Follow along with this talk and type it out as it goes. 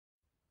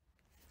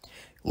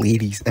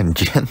Ladies and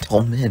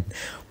gentlemen,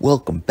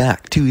 welcome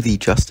back to the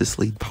Justice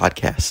League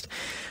podcast.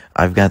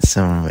 I've got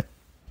some,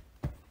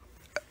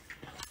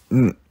 I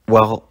don't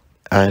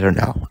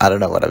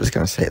know what I was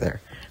going to say there.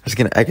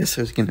 I guess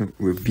I was going to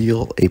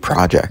reveal a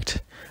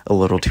project a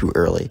little too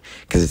early,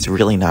 because it's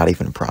really not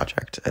even a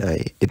project.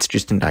 It's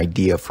just an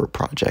idea for a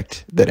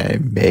project that I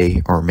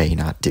may or may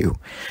not do,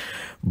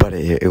 but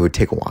it would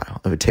take a while.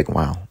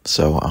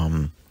 So,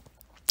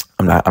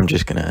 we're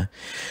just gonna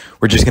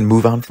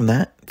move on from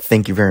that.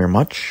 Thank you very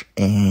much,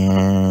 and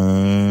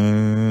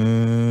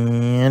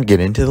get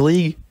into the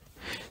league.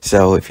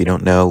 So if you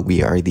don't know,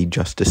 we are the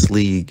Justice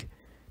League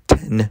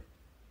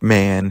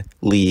 10-man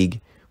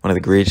league, one of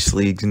the greatest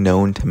leagues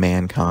known to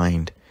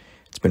mankind.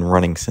 It's been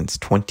running since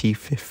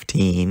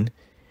 2015.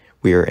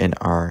 We are in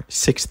our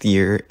 6th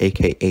year,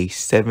 aka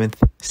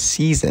 7th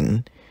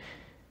season,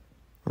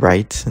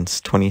 right?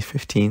 Since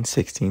 2015,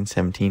 16,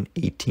 17,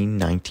 18,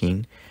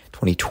 19,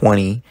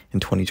 2020,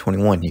 and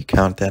 2021. You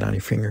count that on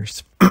your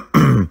fingers.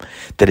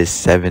 That is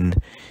 7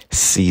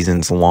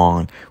 seasons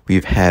long.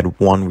 We've had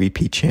one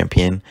repeat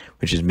champion,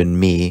 which has been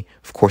me.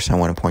 Of course, I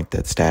want to point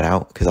that stat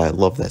out because I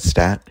love that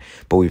stat,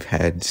 but we've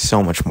had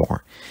so much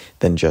more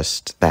than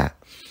just that.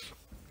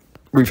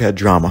 We've had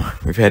drama,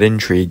 we've had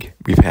intrigue,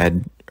 we've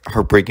had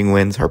heartbreaking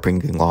wins,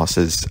 heartbreaking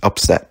losses,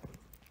 upset,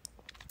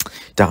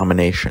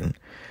 domination.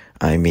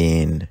 I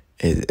mean,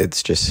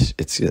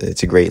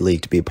 it's a great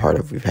league to be a part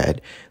of. We've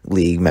had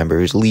league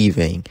members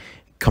leaving,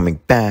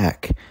 coming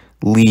back,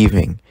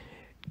 leaving,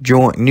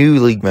 new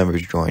league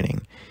members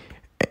joining.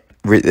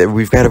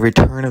 We've got a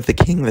return of the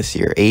king this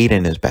year.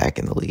 Aidan is back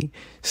in the league.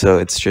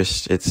 So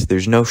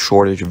there's no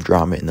shortage of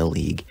drama in the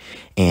league.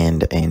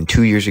 And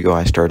 2 years ago,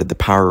 I started the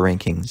power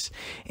rankings.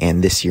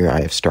 And this year, I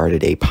have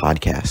started a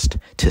podcast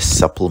to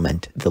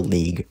supplement the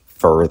league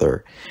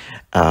further.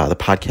 The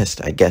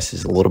podcast, I guess,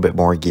 is a little bit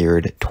more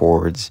geared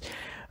towards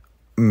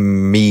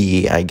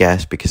me, I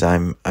guess, because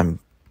I'm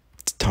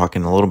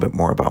talking a little bit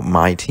more about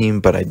my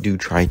team, but I do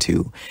try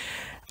to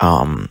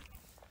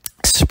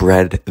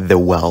spread the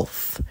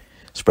wealth.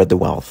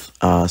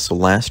 So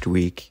last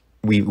week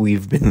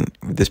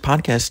this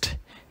podcast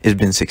has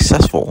been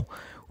successful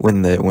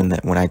when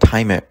I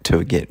time it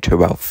to get to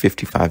about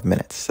 55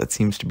 minutes. That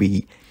seems to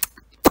be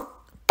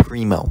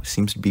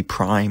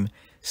prime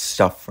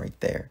stuff right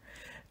there.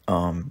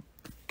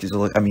 Because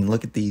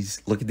look at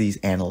these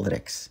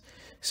analytics.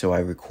 So I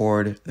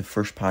record the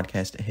first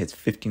podcast, it hits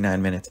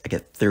 59 minutes, I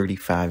get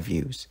 35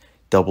 views.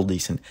 Double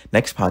decent.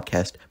 Next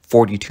podcast,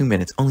 42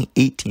 minutes, only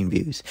 18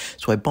 views.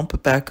 So I bump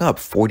it back up,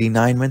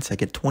 49 minutes, I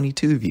get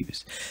 22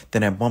 views.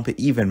 Then I bump it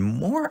even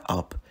more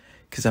up,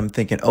 because I'm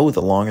thinking,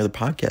 the longer the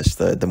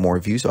podcast, the more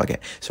views I'll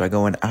get. So I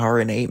go 1 hour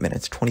and 8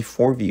 minutes,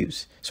 24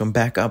 views. So I'm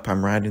back up,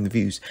 I'm riding the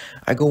views.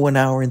 I go 1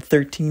 hour and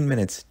 13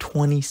 minutes,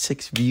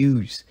 26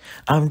 views.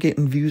 I'm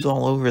getting views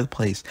all over the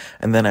place.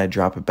 And then I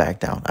drop it back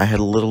down. I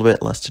had a little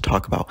bit less to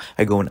talk about.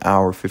 I go an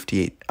hour and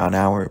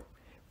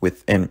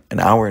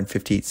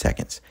 58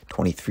 seconds,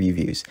 23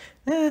 views.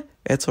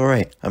 It's all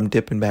right. I'm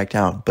dipping back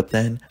down. But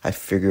then I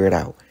figure it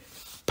out.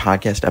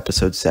 Podcast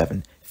episode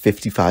 7,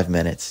 55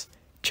 minutes.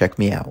 Check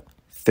me out.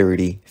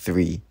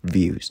 33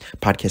 views.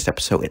 Podcast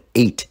episode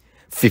 8,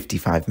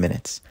 55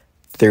 minutes,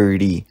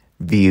 30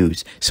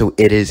 views. So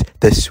it is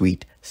the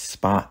sweet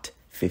spot,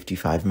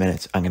 55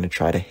 minutes. I'm going to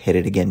try to hit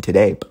it again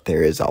today, but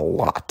there is a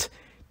lot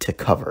to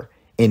cover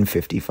in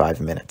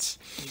 55 minutes.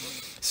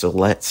 So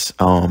let's,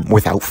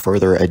 without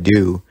further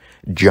ado,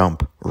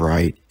 jump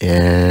right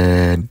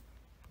in.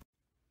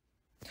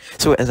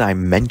 So as I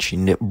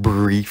mentioned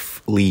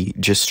briefly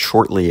just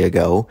shortly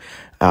ago,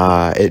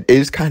 it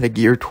is kind of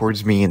geared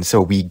towards me, and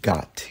so we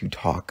got to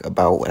talk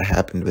about what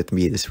happened with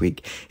me this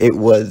week. It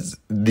was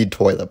the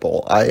toilet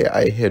bowl.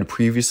 I had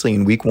previously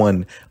in week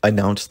 1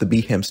 announced the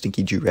Beham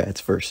Stinky Jew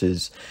Rats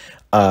versus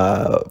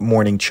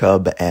Morning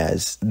Chub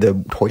as the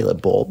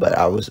toilet bowl, but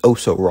I was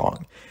so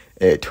wrong.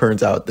 It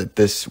turns out that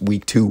this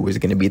week 2 was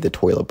going to be the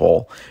toilet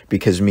bowl,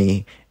 because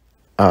me,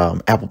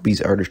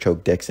 Applebee's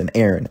Artichoke Dicks, and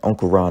Aaron,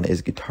 Uncle Ron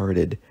is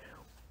Guitarded,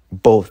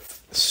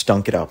 both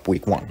stunk it up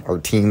week 1. Our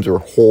teams were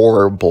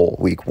horrible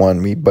week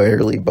 1. We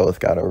barely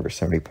both got over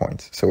 70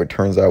 points. So it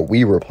turns out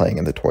we were playing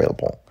in the toilet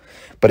bowl.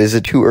 But is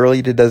it too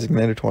early to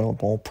designate a toilet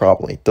bowl?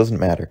 Probably. Doesn't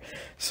matter.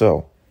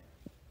 So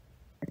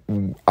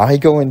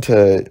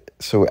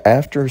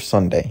after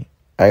Sunday,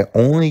 I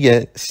only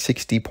get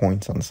 60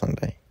 points on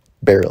Sunday.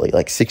 Barely.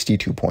 Like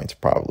 62 points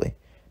probably.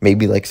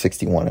 Maybe like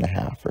 61 and a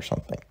half or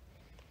something.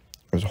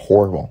 It was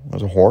horrible. It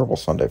was a horrible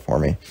Sunday for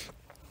me.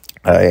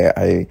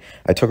 I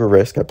took a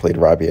risk. I played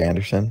Robbie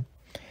Anderson.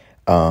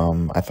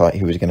 I thought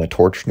he was going to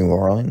torch New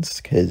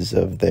Orleans because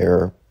of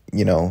their,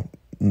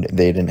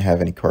 they didn't have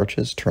any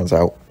coaches. Turns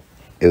out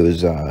it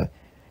was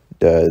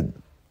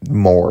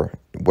Moore,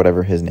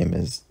 whatever his name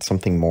is,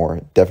 something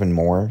Moore, Devin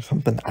Moore,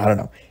 something, I don't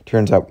know.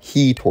 Turns out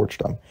he torched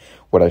them.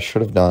 What I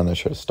should have done, I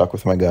should have stuck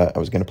with my gut. I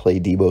was going to play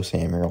Deebo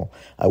Samuel.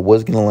 I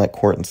was going to let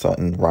Courtland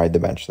Sutton ride the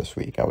bench this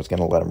week. I was going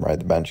to let him ride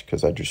the bench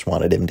because I just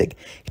wanted him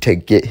to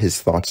get his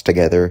thoughts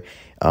together,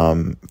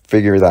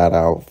 figure that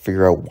out,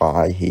 figure out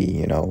why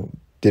he,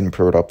 didn't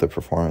put up the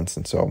performance,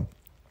 and so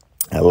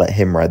I let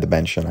him ride the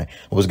bench, and I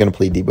was going to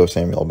play Deebo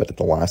Samuel, but at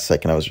the last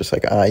second, I was just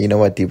like, you know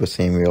what, Deebo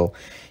Samuel,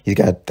 he's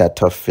got that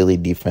tough Philly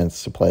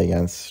defense to play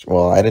against.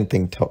 Well, I didn't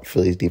think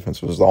Philly's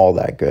defense was all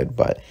that good,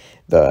 but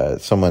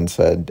someone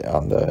said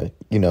on the,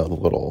 the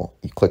little,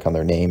 you click on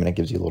their name, and it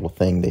gives you a little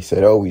thing. They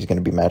said, he's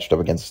going to be matched up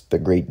against the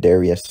great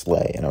Darius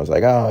Slay, and I was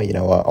like, you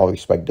know what, I'll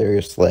respect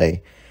Darius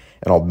Slay,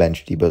 and I'll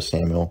bench Deebo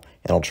Samuel,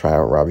 and I'll try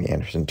out Robbie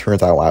Anderson.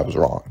 Turns out I was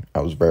wrong.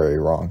 I was very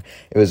wrong.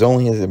 It was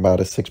only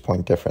about a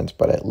 6-point difference,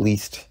 but at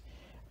least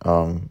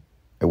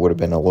it would have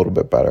been a little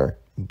bit better.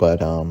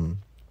 But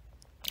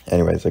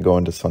anyways, I go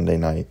into Sunday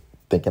night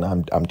thinking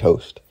I'm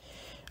toast.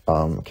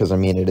 Because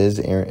it is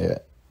Aaron,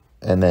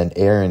 and then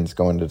Aaron's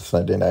going to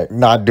Sunday night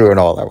not doing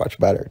all that much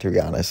better, to be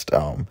honest.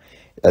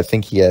 I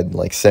think he had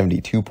like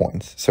 72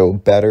 points, so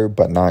better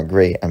but not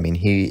great.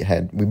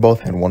 We both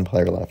had one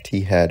player left.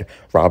 He had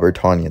Robert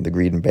Tonyan, the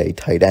Green Bay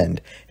tight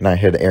end, and I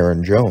had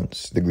Aaron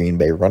Jones, the Green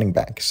Bay running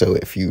back. So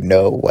if you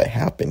know what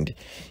happened,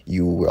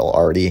 you will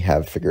already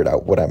have figured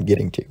out what I'm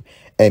getting to.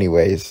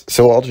 Anyways,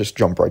 so I'll just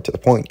jump right to the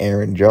point.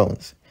 Aaron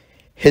Jones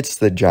hits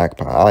the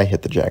jackpot. I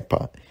hit the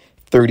jackpot.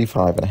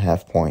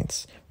 35.5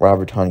 points.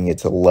 Robert Tonyan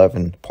gets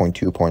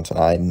 11.2 points, and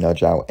I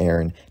nudge out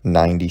Aaron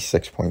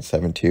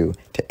 96.72 to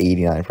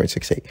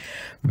 89.68.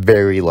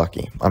 Very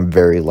lucky. I'm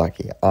very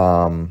lucky.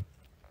 I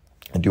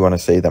do want to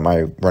say that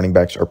my running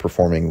backs are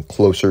performing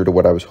closer to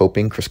what I was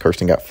hoping. Chris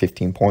Carson got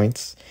 15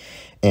 points,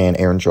 and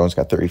Aaron Jones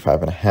got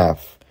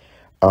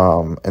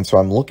 35.5. And so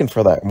I'm looking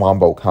for that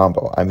wombo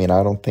combo. I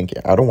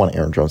don't want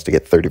Aaron Jones to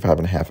get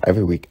 35.5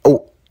 every week.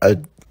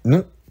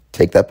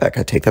 Take that back.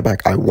 I take that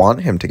back. I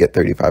want him to get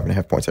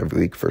 35.5 points every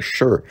week for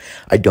sure.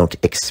 I don't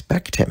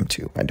expect him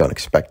to.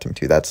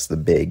 That's the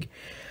big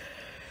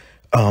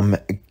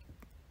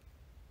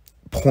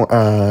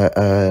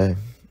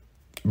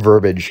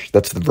verbiage.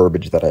 That's the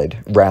verbiage that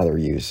I'd rather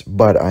use.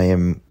 But I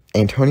am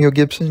Antonio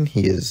Gibson.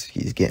 He's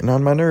getting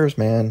on my nerves,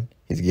 man.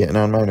 He's getting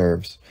on my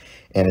nerves.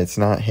 And it's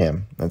not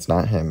him. It's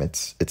not him.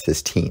 It's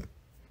his team.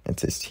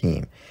 It's his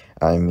team.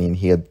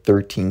 He had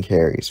 13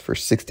 carries for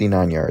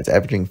 69 yards,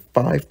 averaging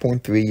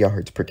 5.3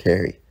 yards per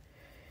carry.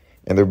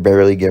 And they're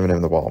barely giving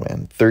him the ball,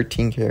 man.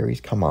 13 carries,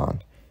 come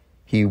on.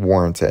 He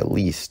warrants at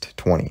least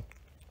 20.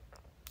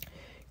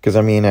 Because,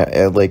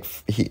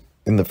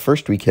 in the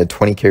first week, he had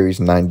 20 carries,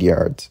 90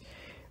 yards,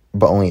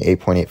 but only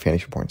 8.8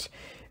 fantasy points.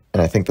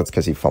 And I think that's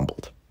because he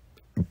fumbled.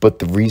 But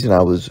the reason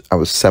I was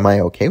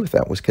semi-okay with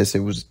that was because it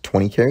was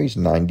 20 carries,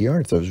 90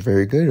 yards. That was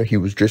very good. He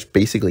was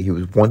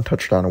one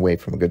touchdown away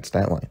from a good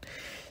stat line.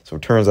 So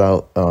it turns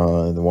out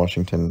the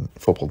Washington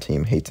football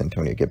team hates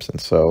Antonio Gibson.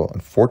 So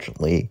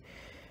unfortunately,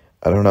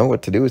 I don't know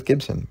what to do with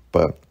Gibson.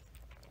 But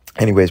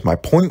anyways, my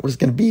point was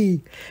going to be,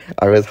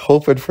 I was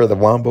hoping for the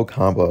wombo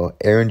combo,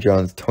 Aaron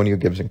Jones, Antonio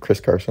Gibson, Chris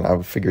Carson. I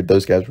figured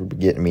those guys would be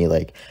getting me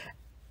like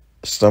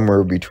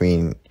somewhere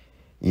between,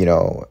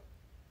 I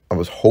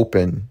was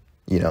hoping,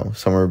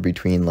 somewhere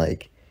between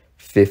like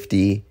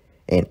 50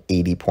 and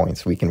 80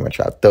 points we can win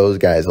out. Those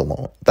guys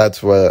alone.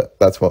 That's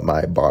what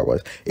my bar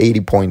was. 80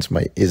 points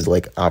is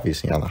like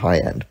obviously on the high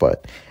end,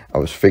 but I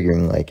was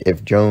figuring like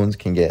if Jones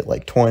can get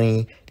like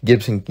 20,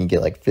 Gibson can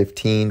get like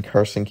 15,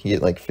 Carson can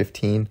get like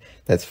 15,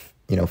 that's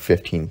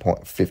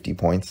 50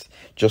 points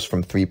just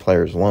from 3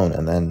 players alone.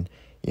 And then,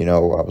 I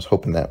was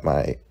hoping that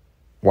my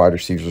wide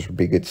receivers would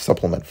be a good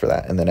supplement for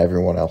that, and then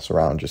everyone else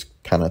around just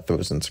kind of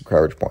throws in some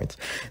coverage points.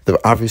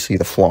 Obviously,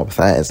 the flaw with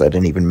that is I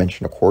didn't even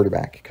mention a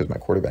quarterback because my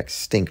quarterbacks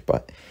stink,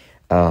 but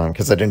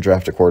because I didn't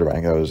draft a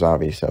quarterback, that was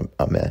obviously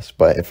a miss.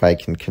 But if I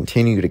can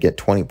continue to get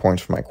 20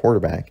 points from my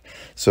quarterback,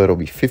 so it'll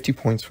be 50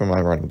 points from my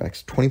running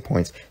backs, 20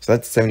 points, so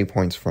that's 70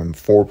 points from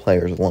 4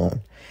 players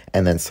alone,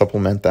 and then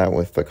supplement that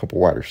with a couple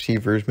wide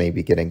receivers,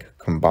 maybe getting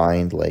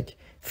combined like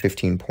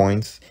 15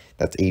 points,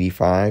 that's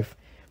 85.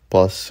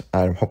 Plus,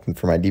 I'm hoping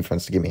for my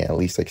defense to give me at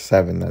least like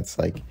 7. That's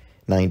like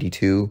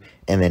 92.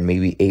 And then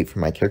maybe 8 for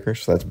my kicker.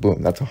 So that's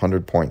boom. That's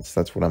 100 points.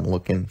 That's what I'm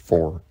looking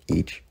for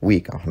each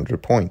week.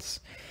 100 points.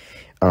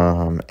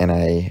 And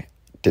I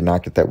did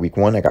not get that week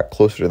 1. I got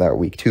closer to that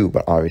week 2.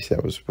 But obviously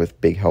that was with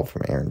big help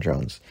from Aaron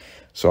Jones.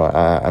 So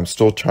I'm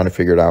still trying to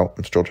figure it out.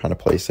 I'm still trying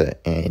to place it.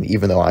 And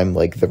even though I'm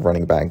like the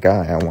running back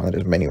guy, I wanted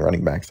as many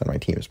running backs on my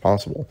team as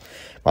possible.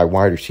 My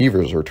wide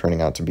receivers are turning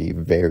out to be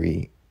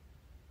very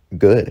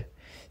good.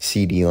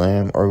 CD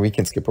Lamb, or we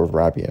can skip over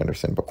Robbie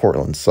Anderson, but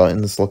Cortland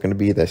Sutton's looking to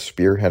be the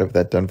spearhead of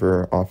that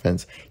Denver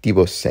offense.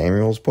 Deebo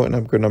Samuel's putting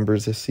up good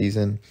numbers this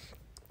season.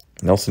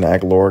 Nelson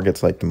Aguilar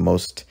gets like the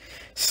most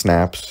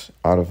snaps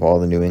out of all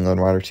the New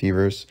England wide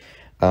receivers.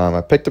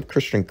 I picked up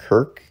Christian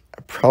Kirk.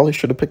 I probably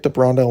should have picked up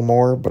Rondale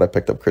Moore, but I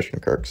picked up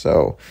Christian Kirk,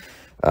 so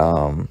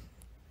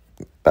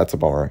that's a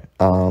bummer.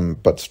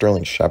 But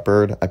Sterling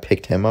Shepard, I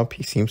picked him up.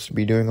 He seems to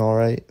be doing all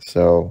right,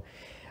 so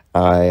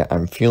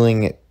I'm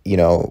feeling,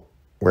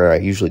 where I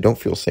usually don't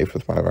feel safe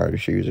with my wide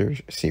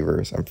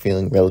receivers, I'm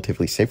feeling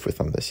relatively safe with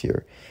them this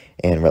year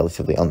and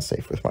relatively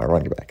unsafe with my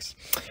running backs.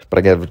 But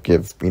I got to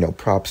give,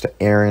 props to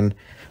Aaron.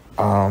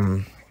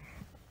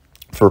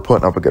 for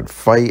putting up a good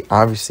fight.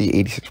 Obviously,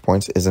 86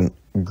 points isn't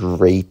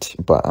great,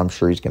 but I'm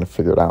sure he's going to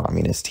figure it out. I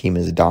mean, his team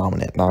is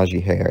dominant.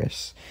 Najee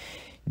Harris,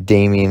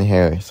 Damian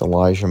Harris,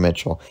 Elijah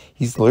Mitchell.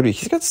 He's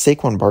got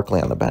Saquon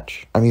Barkley on the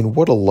bench. I mean,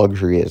 what a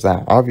luxury is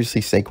that?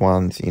 Obviously,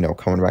 Saquon's,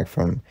 coming back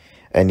from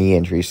a knee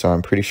injury, so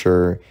I'm pretty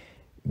sure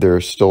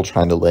they're still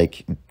trying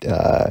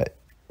to,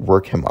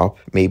 work him up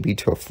maybe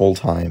to a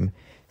full-time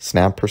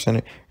snap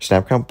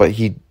count, but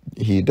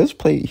he does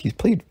play. He's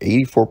played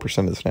 84%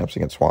 of the snaps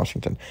against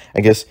Washington.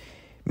 I guess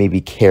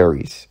maybe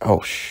carries.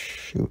 Oh,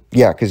 shoot.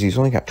 Yeah, because he's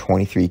only got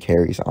 23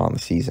 carries on the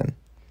season.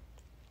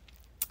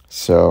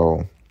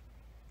 So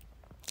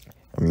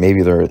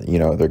maybe they're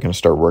going to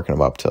start working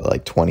him up to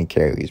like 20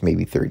 carries,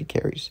 maybe 30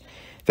 carries.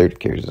 30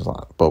 carries is a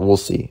lot, but we'll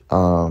see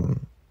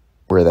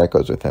where that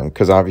goes with him.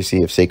 Because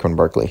obviously, if Saquon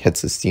Barkley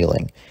hits his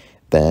ceiling,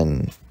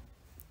 then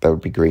that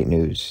would be great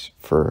news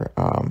for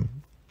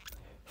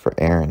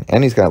Aaron.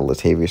 And he's got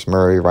Latavius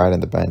Murray right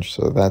on the bench,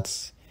 so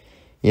that's,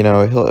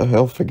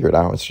 he'll figure it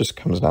out. It just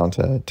comes down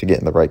to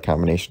getting the right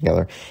combination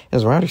together.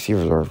 His wide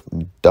receivers are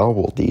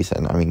double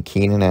decent. I mean,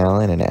 Keenan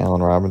Allen and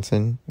Allen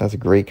Robinson, that's a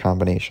great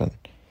combination.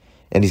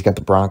 And he's got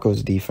the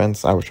Broncos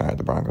defense. I wish I had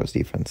the Broncos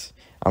defense.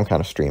 I'm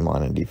kind of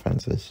streamlining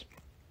defenses.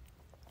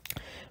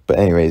 But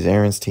anyways,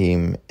 Aaron's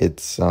team,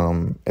 it's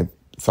on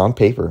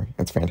paper,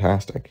 it's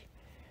fantastic.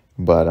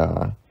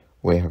 But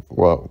we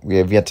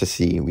have yet to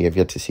see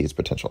its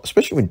potential,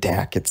 especially when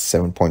Dak gets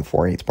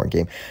 7.48 point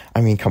game.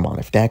 I mean, come on,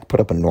 if Dak put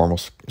up a normal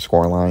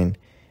score line,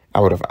 I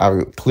would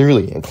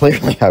clearly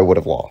I would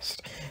have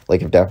lost.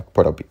 Like if Dak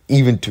put up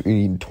even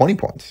 20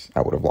 points,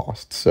 I would have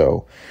lost.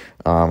 So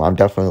I'm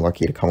definitely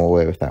lucky to come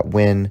away with that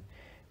win.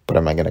 But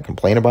am I going to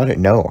complain about it?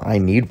 No, I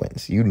need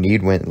wins. You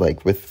need win.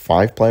 Like with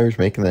 5 players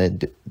making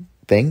the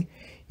thing,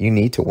 you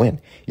need to win.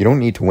 You don't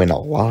need to win a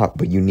lot,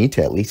 but you need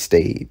to at least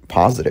stay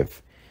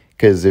positive.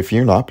 Because if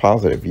you're not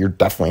positive, you're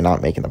definitely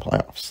not making the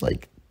playoffs.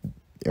 Like,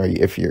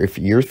 if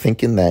you're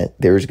thinking that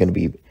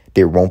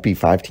there won't be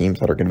 5 teams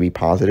that are going to be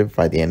positive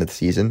by the end of the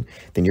season,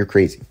 then you're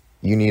crazy.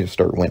 You need to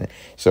start winning.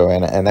 So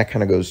and that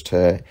kind of goes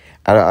to,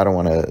 I don't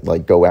want to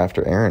like go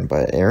after Aaron,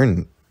 but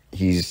Aaron,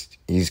 he's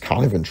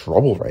kind of in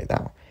trouble right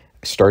now.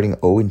 Starting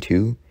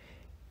 0-2,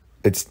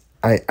 it's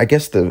I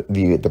guess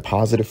the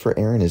positive for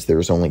Aaron is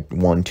there's only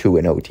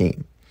 1-2-0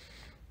 team.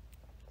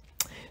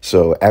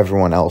 So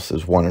everyone else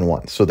is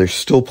 1-1. So there's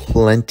still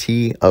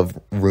plenty of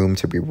room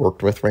to be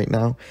worked with right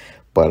now,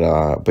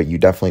 but you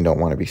definitely don't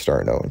want to be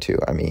starting 0-2.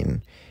 I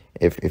mean,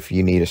 if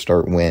you need to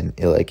start win,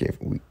 like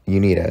you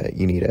need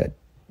to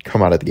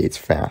come out of the gates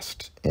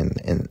fast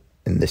in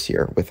this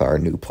year with our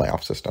new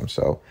playoff system.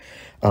 So,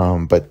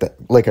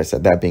 like I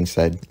said, that being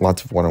said,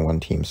 lots of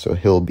 1-1 teams, so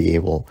he'll be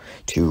able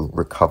to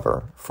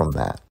recover from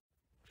that.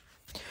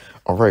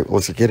 All right,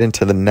 let's get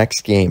into the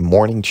next game,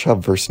 Morning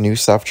Chubb versus New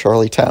South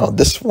Charlottetown.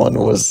 This one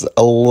was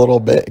a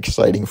little bit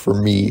exciting for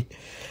me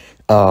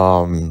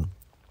in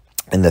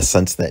the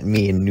sense that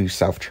me and New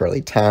South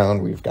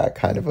Charlottetown, we've got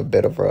kind of a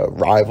bit of a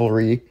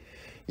rivalry.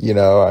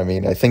 I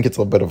mean, I think it's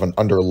a bit of an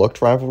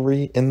underlooked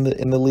rivalry in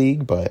the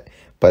league, but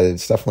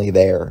it's definitely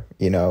there.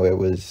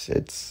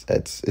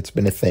 It's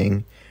been a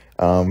thing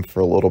for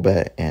a little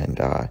bit,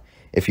 and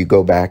if you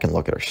go back and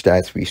look at our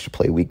stats, we used to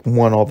play week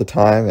 1 all the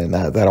time, and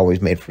that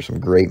always made for some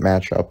great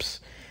matchups.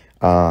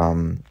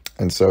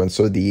 And so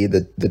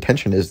the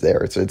tension is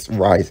there. It's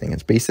rising.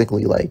 It's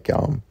basically like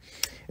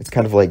it's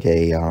kind of like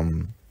a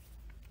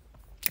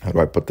how do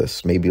I put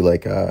this? Maybe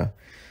like a,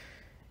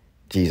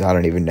 geez, I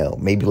don't even know.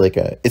 Maybe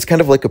it's kind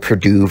of like a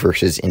Purdue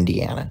versus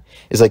Indiana.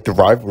 It's like the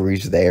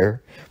rivalry's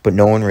there, but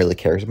no one really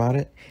cares about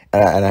it.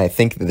 And I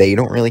think they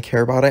don't really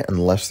care about it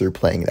unless they're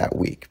playing that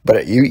week.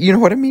 But you know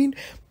what I mean?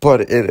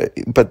 But I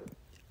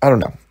don't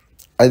know.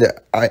 I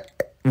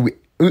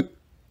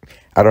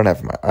don't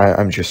have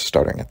I'm just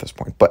starting at this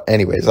point. But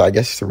anyways, I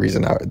guess the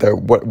reason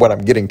what I'm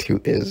getting to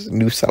is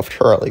New South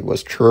Charlie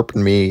was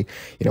chirping me,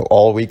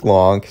 all week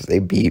long because they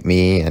beat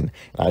me, and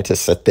I had to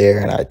sit there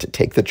and I had to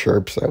take the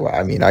chirps. So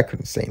I mean, I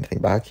couldn't say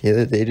anything back.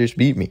 They just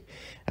beat me.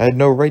 I had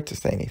no right to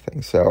say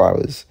anything. So I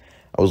was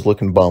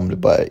looking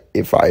bummed. But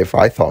if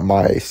I thought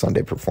my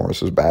Sunday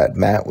performance was bad,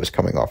 Matt was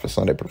coming off a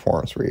Sunday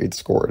performance where he'd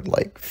scored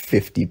like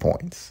 50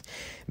 points.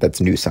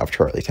 That's New South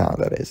Charlottetown,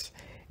 that is.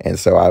 And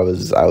so I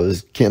was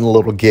getting a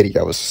little giddy.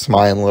 I was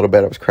smiling a little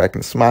bit. I was cracking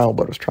a smile,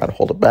 but I was trying to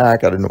hold it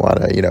back. I didn't want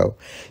to,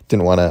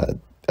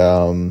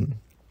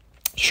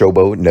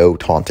 showboat, no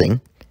taunting.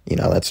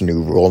 That's a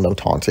new rule, no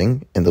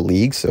taunting in the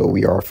league. So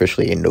we are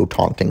officially a no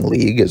taunting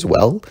league as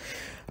well.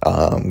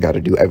 Got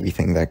to do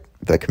everything that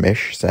the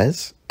commish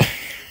says.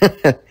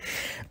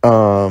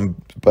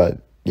 But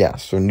yeah,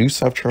 so New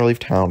South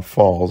Charlottetown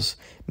falls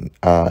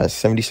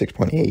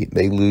 76.8.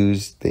 They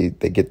lose. They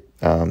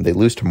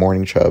lose to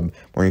Morning Chubb.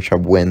 Morning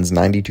Chubb wins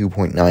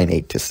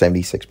 92.98 to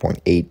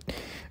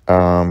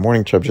 76.8.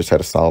 Morning Chubb just had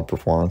a solid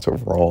performance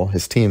overall.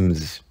 His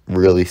team's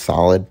really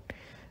solid.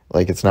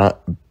 Like, it's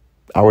not,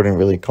 I wouldn't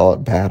really call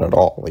it bad at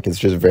all. Like, it's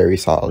just very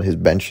solid. His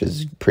bench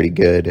is pretty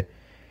good.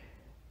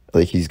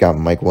 Like, he's got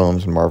Mike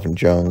Williams and Marvin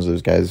Jones.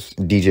 Those guys,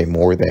 DJ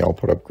Moore, they all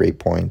put up great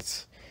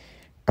points.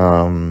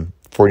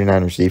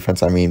 49ers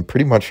defense, I mean,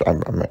 pretty much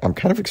I'm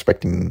kind of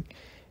expecting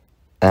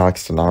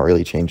Alex to not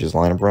really change his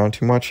lineup around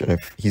too much. And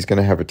if he's going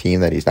to have a team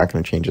that he's not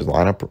going to change his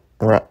lineup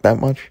around that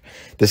much,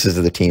 this is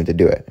the team to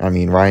do it. I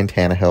mean, Ryan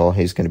Tannehill,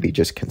 he's going to be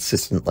just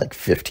consistent, like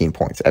 15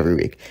 points every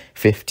week.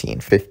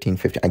 15.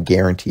 I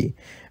guarantee.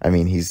 I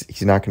mean,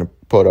 he's not going to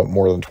put up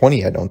more than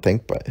 20, I don't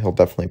think, but he'll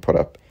definitely put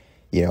up,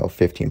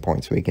 15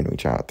 points week in,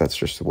 week out. That's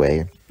just the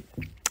way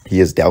he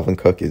is. Dalvin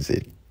Cook is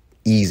it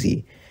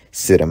easy.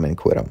 Sit him and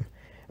quit him.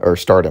 Or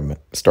start him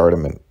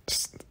and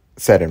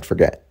set and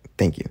forget.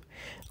 Thank you.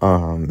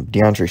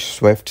 DeAndre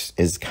Swift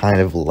is kind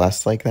of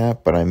less like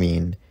that, but I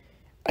mean,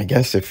 I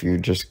guess if you're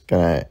just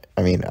gonna,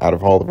 out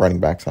of all the running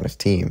backs on his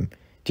team,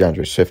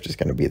 DeAndre Swift is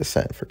gonna be the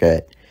set and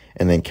forget.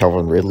 And then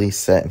Calvin Ridley,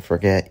 set and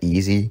forget,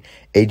 easy.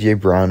 AJ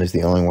Brown is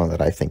the only one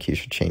that I think he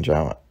should change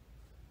out.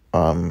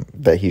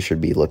 That he should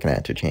be looking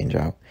at to change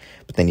out.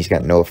 But then he's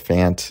got Noah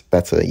Fant.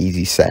 That's an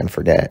easy set and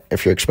forget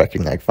if you're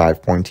expecting like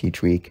 5 points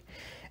each week.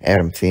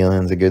 Adam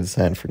Thielen's a good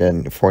set and forget.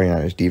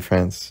 49ers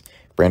defense.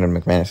 Brandon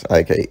McManus,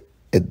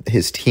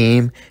 his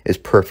team is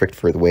perfect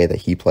for the way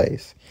that he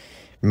plays.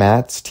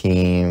 Matt's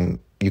team,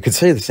 you could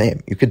say the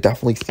same. You could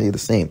definitely say the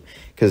same.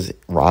 Because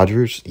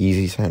Rodgers,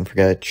 easy set and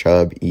forget.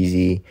 Chubb,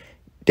 easy.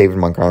 David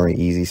Montgomery,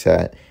 easy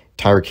set.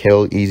 Tyreek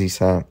Hill, easy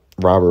set.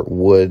 Robert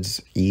Woods,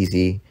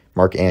 easy.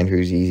 Mark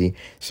Andrews, easy.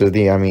 So,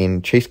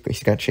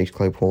 he's got Chase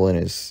Claypool in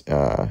his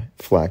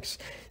flex.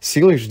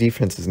 Steelers'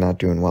 defense is not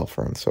doing well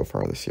for him so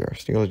far this year.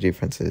 Steelers'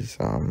 defense is...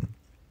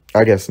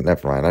 I guess,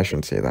 never mind, I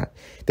shouldn't say that.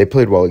 They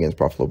played well against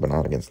Buffalo, but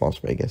not against Las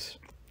Vegas.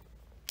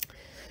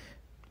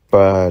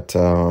 But,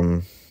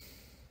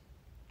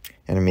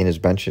 his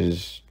bench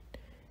is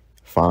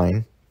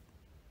fine.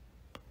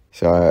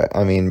 So,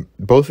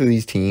 both of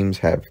these teams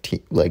have,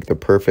 the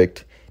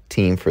perfect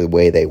team for the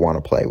way they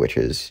want to play, which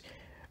is,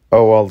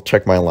 I'll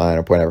check my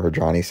lineup whenever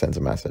Johnny sends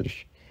a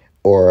message.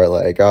 Or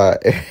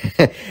unless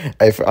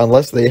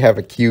they have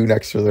a Q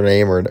next to their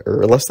name or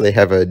unless they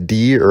have a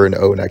D or an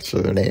O next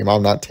to their name,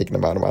 I'm not taking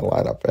them out of my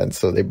lineup. And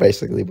so they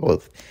basically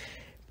both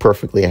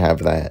perfectly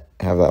have that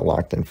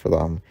locked in for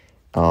them.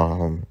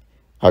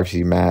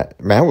 Obviously Matt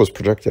was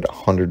projected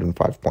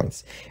 105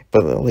 points,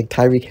 but like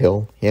Tyreek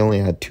Hill, he only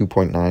had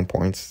 2.9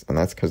 points, and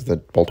that's because the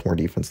Baltimore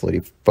defense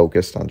literally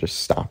focused on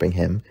just stopping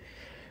him.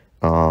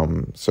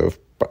 So if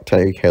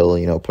Tyreek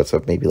Hill, puts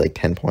up maybe like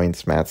 10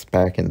 points. Matt's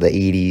back in the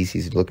 80s.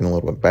 He's looking a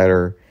little bit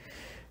better.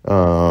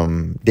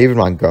 David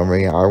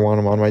Montgomery, I want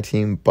him on my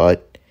team,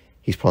 but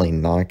he's probably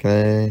not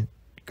going to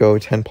go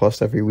 10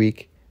 plus every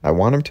week. I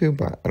want him to,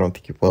 but I don't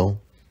think he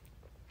will.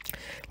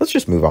 Let's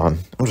just move on.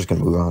 I'm just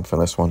going to move on for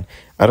this one.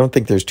 I don't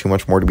think there's too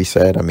much more to be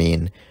said.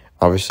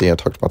 Obviously I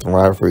talked about the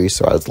rivalry,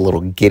 so I was a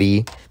little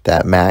giddy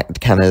that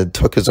Matt kind of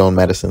took his own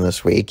medicine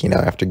this week,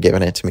 after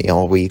giving it to me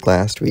all week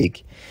last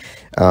week.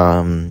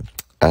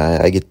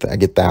 I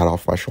get that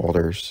off my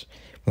shoulders.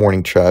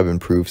 Morning Chubb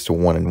improves to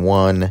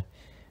 1-1.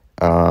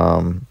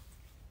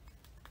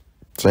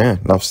 So yeah,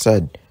 enough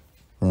said.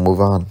 We'll move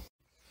on.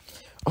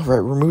 All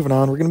right, we're moving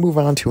on. We're gonna move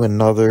on to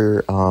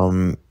another,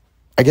 I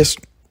guess,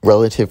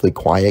 relatively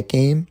quiet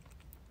game.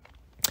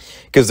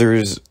 Because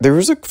there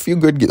was a few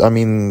good.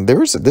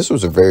 This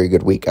was a very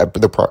good week.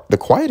 The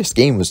quietest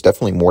game was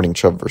definitely Morning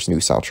Chubb versus New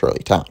South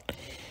Charlottetown.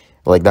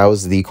 That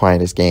was the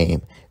quietest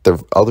game.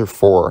 The other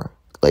four,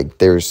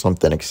 there's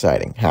something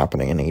exciting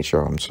happening in each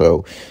of them.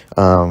 So,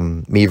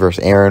 me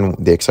versus Aaron,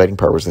 the exciting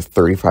part was the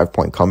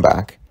 35-point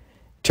comeback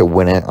to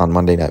win it on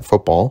Monday Night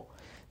Football.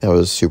 That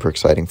was super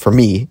exciting for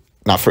me,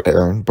 not for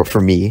Aaron, but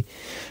for me.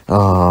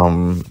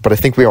 But I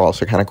think we were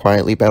also kind of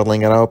quietly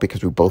battling it out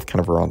because we both kind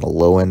of were on the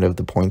low end of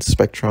the points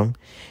spectrum.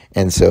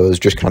 And so it was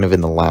just kind of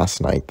in the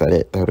last night that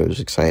it was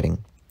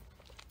exciting.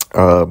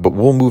 But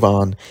we'll move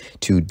on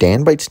to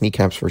Dan Bites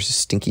Kneecaps versus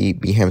Stinky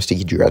Beham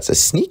Stinky Drew. That's a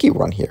sneaky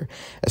one here.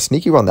 A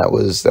sneaky one that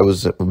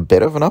was a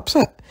bit of an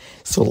upset.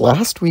 So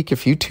last week,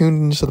 if you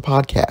tuned into the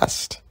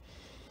podcast,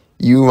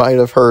 you might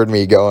have heard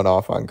me going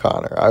off on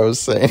Connor. I was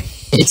saying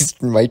he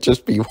might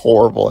just be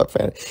horrible at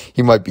fantasy.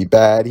 He might be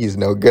bad. He's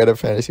no good at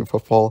fantasy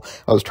football.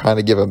 I was trying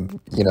to give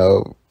him,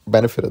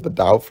 benefit of the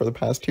doubt for the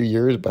past 2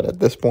 years, but at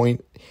this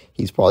point,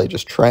 he's probably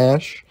just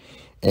trash.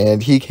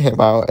 And he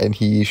came out and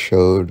he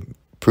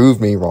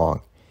proved me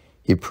wrong.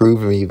 He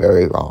proved me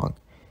very wrong.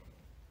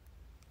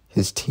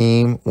 His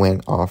team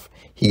went off.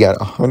 He got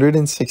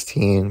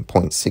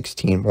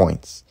 116.16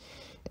 points.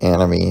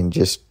 And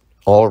just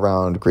all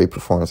around great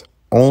performance.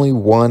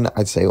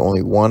 I'd say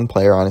only one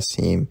player on his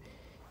team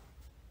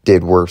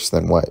did worse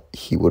than what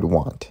he would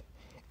want.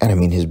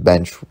 And his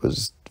bench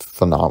was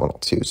phenomenal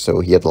too. So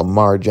he had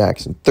Lamar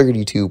Jackson,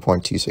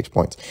 32.26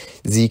 points.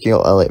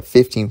 Ezekiel Elliott,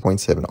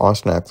 15.7.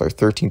 Austin Eckler,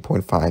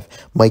 13.5.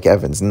 Mike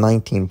Evans,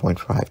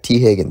 19.5. T.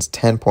 Higgins,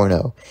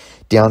 10.0.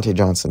 Deontay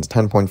Johnson's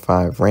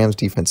 10.5. Rams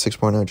defense,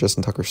 6.0.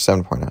 Justin Tucker,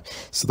 7.0.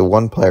 So the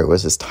one player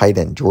was his tight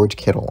end, George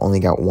Kittle, only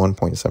got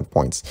 1.7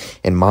 points.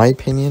 In my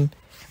opinion,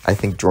 I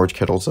think George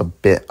Kittle's a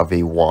bit of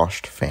a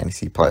washed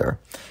fantasy player.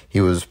 He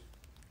was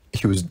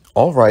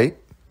all right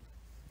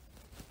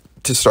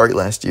to start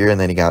last year, and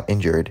then he got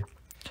injured.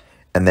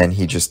 And then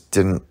he just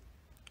didn't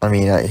I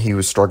mean, he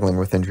was struggling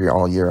with injury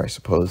all year, I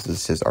suppose,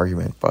 is his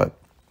argument. But,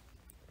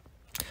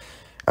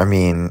 I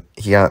mean,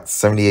 he got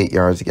 78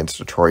 yards against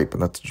Detroit, but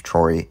that's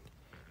Detroit.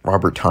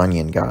 Robert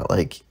Tonyan got,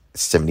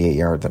 78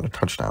 yards and a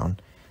touchdown.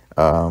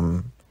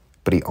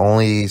 But he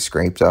only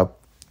scraped up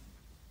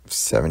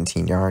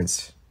 17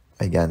 yards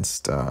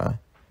against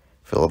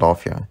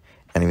Philadelphia.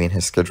 And, I mean,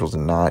 his schedule's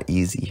not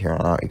easy here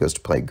on out. He goes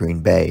to play Green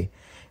Bay.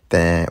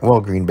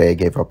 Green Bay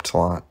gave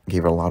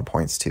a lot of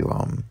points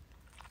to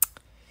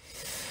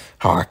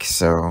Hawk,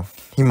 so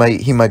he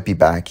might be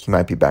back. He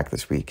might be back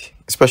this week,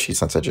 especially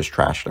since I just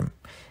trashed him.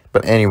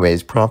 But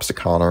anyways, props to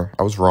Connor.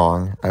 I was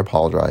wrong. I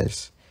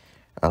apologize.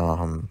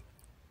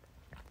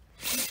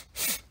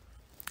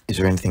 Is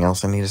there anything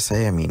else I need to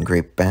say? I mean,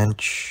 great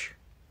bench.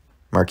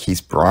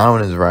 Marquise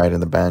Brown is right in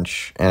the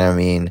bench, and I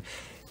mean,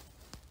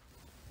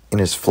 in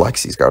his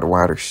flex, he's got a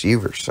wide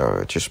receiver, so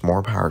it's just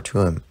more power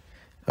to him.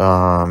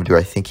 Do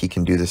I think he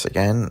can do this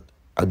again?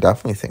 I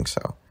definitely think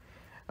so.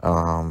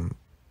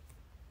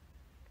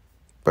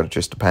 But it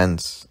just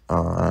depends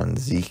on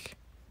Zeke.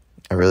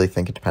 I really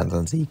think it depends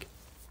on Zeke.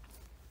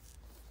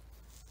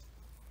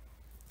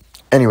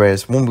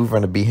 Anyways, we'll move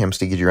on to B-Ham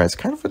Sticky It's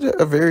kind of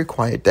a very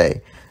quiet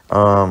day.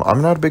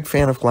 I'm not a big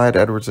fan of Clyde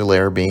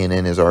Edwards-Helaire being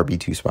in his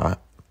RB2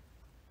 spot.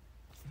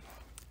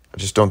 I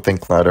just don't think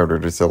Clyde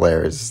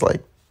Edwards-Helaire is,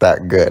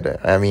 that good.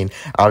 I mean,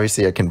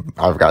 obviously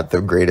I've got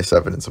the greatest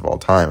evidence of all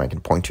time. I can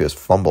point to his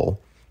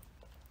fumble.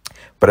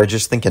 But I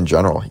just think in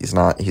general, he's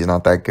not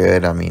that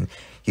good. I mean,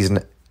 he's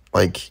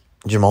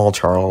Jamal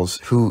Charles,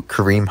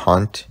 Kareem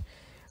Hunt,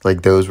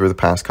 those were the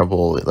past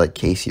couple,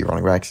 Casey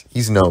running backs.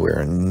 He's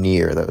nowhere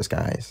near those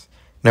guys.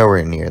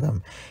 Nowhere near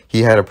them.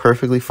 He had a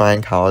perfectly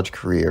fine college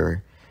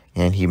career,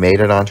 and he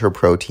made it onto a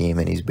pro team,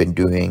 and he's been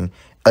doing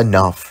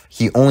enough.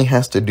 He only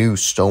has to do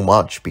so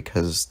much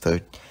because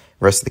the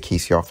rest of the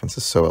KC offense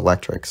is so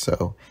electric.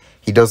 So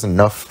he does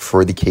enough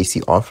for the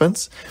KC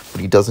offense,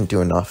 but he doesn't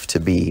do enough to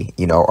be,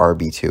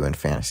 RB2 in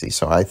fantasy.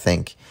 So I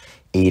think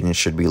Aidan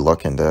should be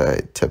looking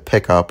to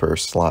pick up or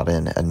slot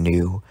in a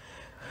new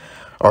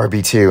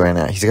RB2.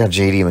 And he's got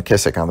J.D.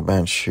 McKissick on the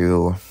bench,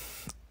 who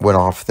went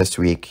off this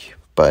week,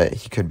 but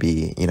he could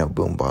be,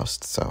 boom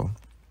bust. So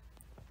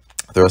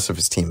the rest of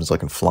his team is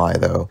looking fly,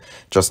 though.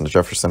 Justin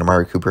Jefferson and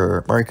Amari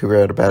Cooper. Amari Cooper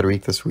had a bad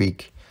week this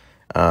week,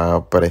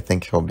 but I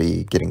think he'll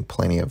be getting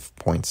plenty of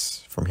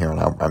points from here on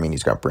out. I mean,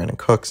 he's got Brandon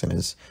Cooks in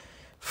his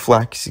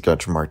flex. He's got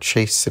Jamar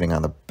Chase sitting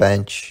on the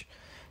bench.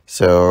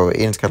 So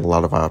Aidan's got a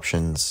lot of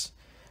options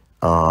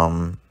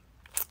for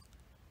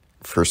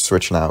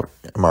switching out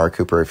Amari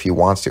Cooper if he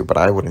wants to, but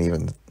I wouldn't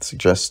even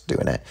suggest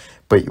doing it.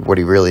 But what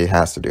he really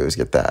has to do is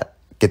get that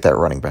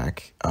running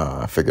back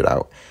figured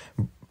out.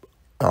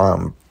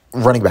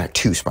 Running back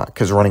 2 spot,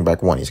 because running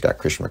back 1, he's got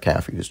Christian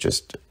McCaffrey, who's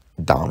just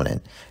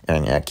dominant,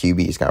 and at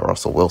QB he's got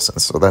Russell Wilson.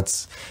 So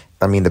that's,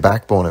 the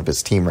backbone of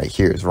his team right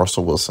here is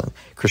Russell Wilson,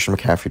 Christian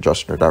McCaffrey,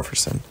 Justin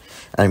Jefferson.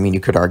 I mean, you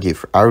could argue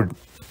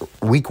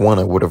week 1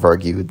 I would have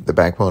argued the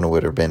backbone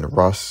would have been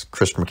Russ,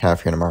 Christian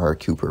McCaffrey, and Amari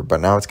Cooper, but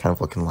now it's kind of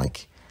looking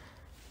like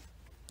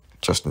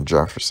Justin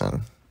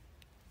Jefferson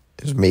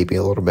is maybe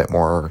a little bit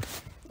more,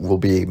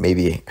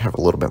 maybe have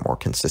a little bit more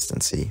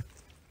consistency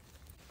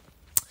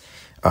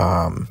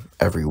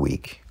every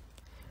week.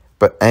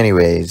 But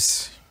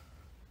anyways,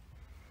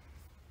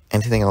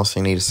 anything else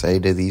I need to say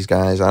to these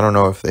guys? I don't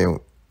know if they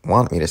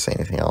want me to say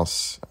anything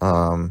else.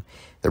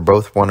 They're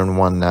both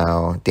 1-1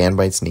 now. Dan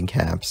bites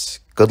kneecaps.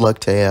 Good luck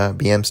to ya.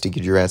 BM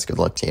Sticky Jurass, good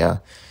luck to ya.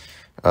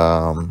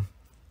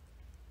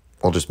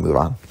 We'll just move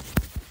on.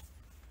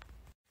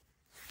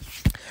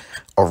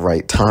 All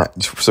right,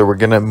 so we're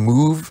going to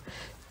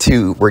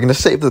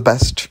save the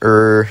best,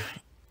 I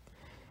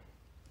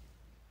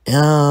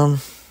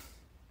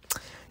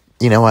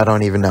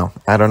don't even know.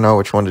 I don't know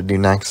which one to do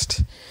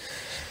next.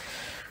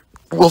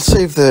 We'll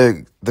save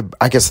the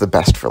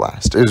best for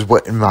last. Is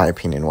what, in my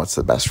opinion, what's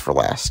the best for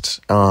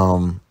last.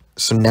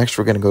 So next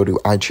we're going to go to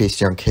I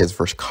Chase Young Kids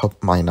versus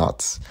Cup My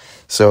Nuts.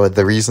 So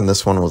the reason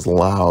this one was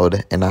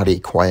loud and not a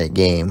quiet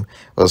game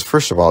was,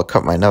 first of all,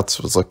 Cup My Nuts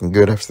was looking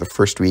good after the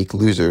first week.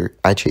 Loser,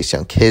 I Chase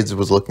Young Kids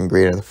was looking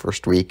great in the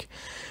first week.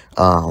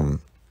 So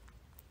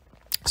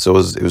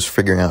it was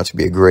figuring out to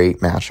be a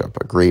great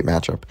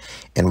matchup.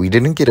 And we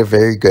didn't get a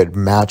very good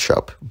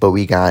matchup, but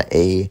we got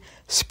a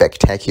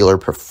spectacular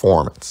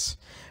performance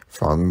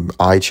from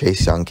I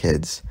Chase Young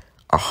Kids,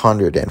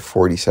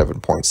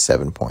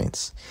 147.7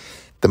 points.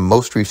 The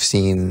most we've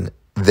seen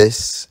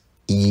this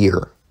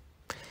year.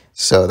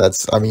 So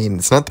it's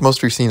not the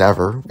most we've seen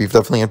ever. We've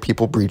definitely had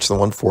people breach the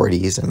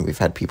 140s, and we've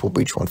had people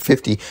breach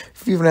 150.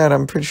 We've even had,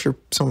 I'm pretty sure,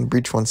 someone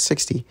breach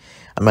 160.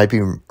 I might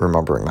be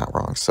remembering that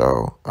wrong.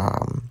 So,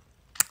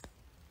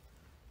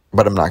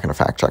 but I'm not going to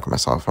fact check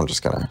myself. I'm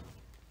just gonna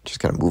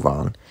move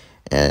on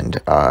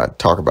and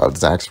talk about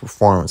Zach's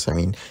performance. I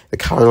mean, the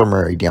Kyler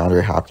Murray,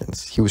 DeAndre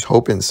Hopkins. He was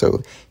hoping,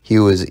 so he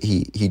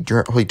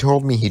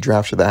told me he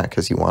drafted that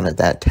because he wanted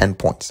that 10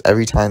 points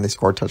every time they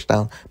score a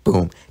touchdown.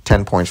 Boom,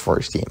 10 points for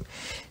his team.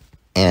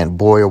 And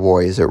boy, oh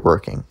boy, is it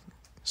working.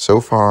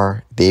 So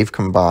far, they've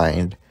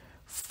combined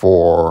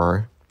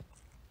for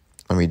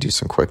let me do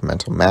some quick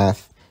mental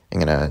math.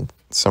 I'm going to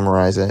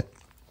summarize it.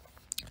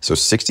 So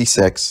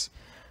 66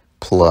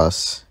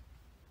 plus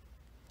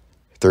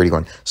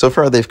 31. So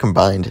far, they've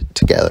combined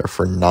together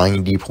for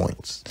 90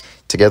 points.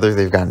 Together,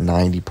 they've got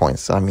 90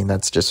 points. I mean,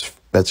 that's just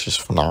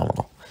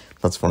phenomenal.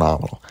 That's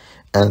phenomenal.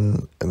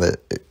 And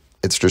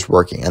it's just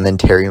working. And then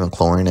Terry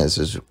McLaurin as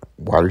his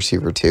wide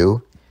receiver,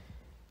 too.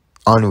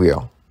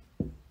 Unreal.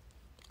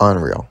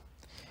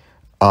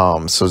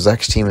 So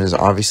Zach's team is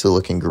obviously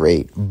looking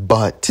great,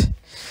 but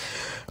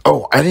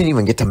I didn't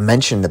even get to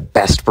mention the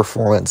best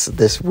performance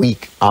this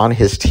week on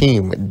his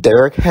team.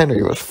 Derrick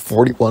Henry was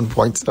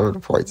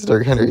 41.7 points.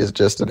 Derrick Henry is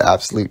just an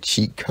absolute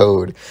cheat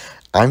code.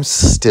 I'm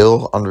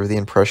still under the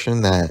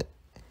impression that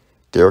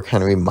Derrick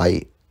Henry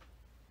might,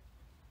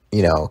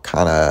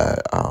 kind of,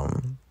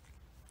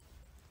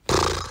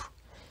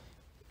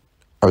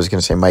 I was going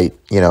to say might,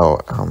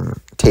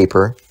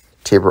 taper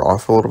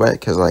off a little bit,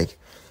 because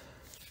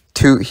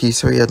he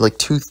had like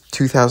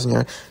 2,000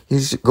 yards.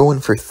 He's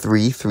going for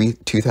three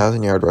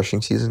 2,000 yard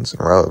rushing seasons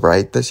in a row,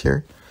 right, this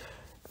year.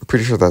 I'm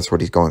pretty sure that's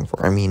what he's going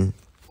for. I mean,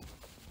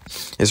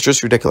 it's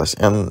just ridiculous.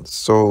 And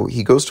so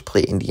he goes to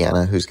play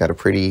Indiana, who's got a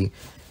pretty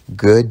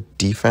good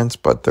defense,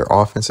 but their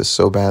offense is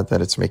so bad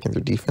that it's making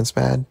their defense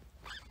bad.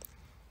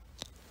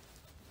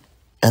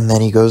 And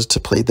then he goes to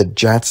play the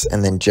Jets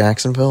and then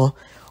Jacksonville.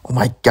 Oh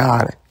my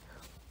God.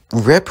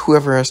 Rip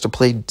whoever has to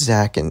play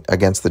Zach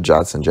against the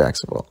Jets and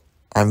Jacksonville.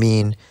 I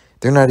mean,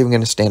 they're not even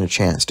going to stand a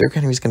chance. Derrick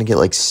Henry's going to get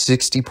like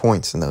 60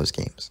 points in those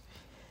games.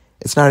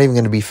 It's not even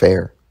going to be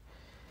fair.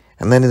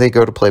 And then they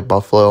go to play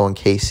Buffalo and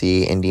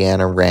KC,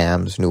 Indiana,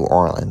 Rams, New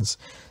Orleans.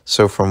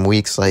 So from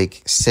weeks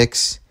like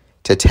 6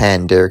 to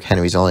 10, Derrick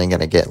Henry's only going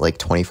to get like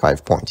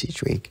 25 points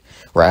each week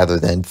rather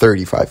than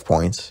 35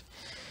 points.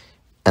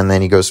 And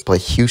then he goes to play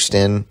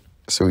Houston.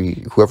 So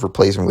whoever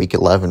plays in week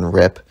 11,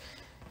 rip.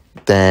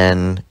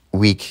 Then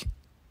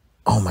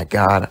oh my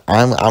God,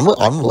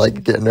 I'm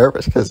like getting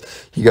nervous because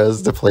he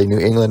goes to play New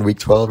England week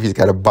 12. He's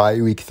got a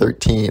bye week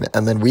 13,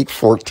 and then week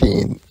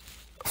 14,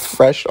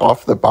 fresh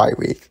off the bye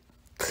week,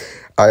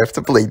 I have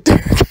to play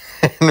Derrick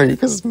Henry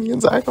because me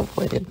and Zach are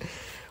playing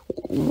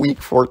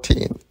week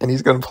 14, and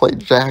he's going to play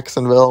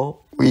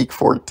Jacksonville week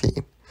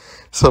 14.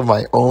 So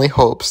my only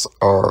hopes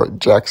are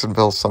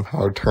Jacksonville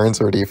somehow turns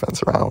their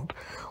defense around,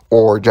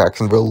 or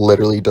Jacksonville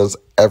literally does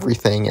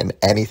everything and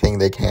anything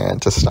they can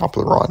to stop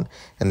the run,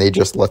 and they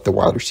just let the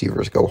wide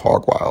receivers go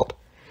hog wild.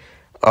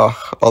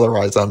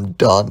 Otherwise, I'm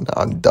done.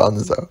 I'm done,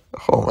 so.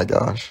 Oh my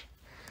gosh.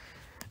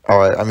 All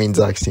right, I mean,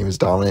 Zach's team is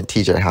dominant.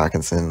 TJ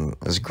Hawkinson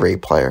is a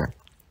great player.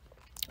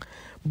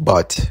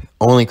 But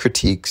only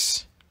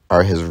critiques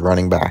are his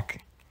running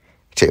back,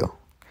 too.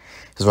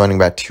 His running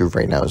back, too,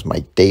 right now is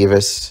Mike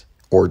Davis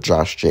or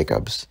Josh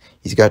Jacobs.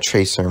 He's got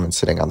Trey Sermon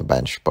sitting on the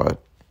bench,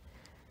 but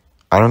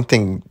I don't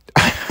think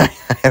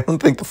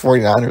the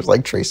 49ers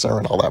like Trey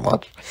Sermon all that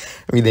much.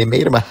 I mean, they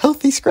made him a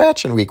healthy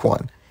scratch in week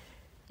 1.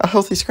 A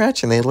healthy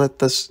scratch, and they let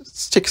the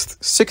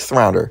sixth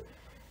rounder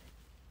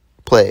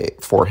play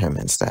for him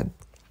instead.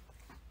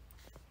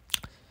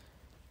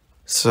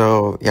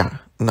 So, yeah,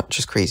 not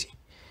just crazy.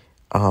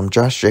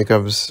 Josh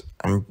Jacobs,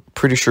 I'm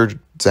pretty sure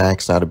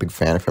Zach's not a big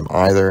fan of him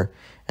either.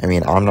 I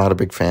mean, I'm not a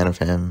big fan of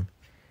him.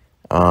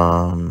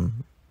 But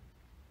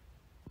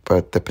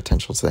the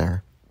potential's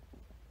there.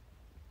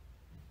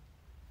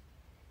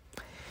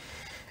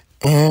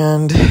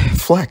 And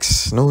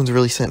flex. No one's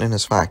really sitting in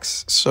his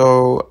flex.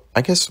 So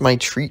I guess my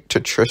treat to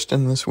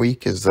Tristan this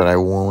week is that I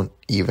won't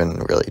even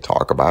really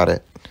talk about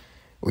it.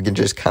 We can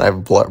just kind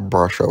of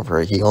brush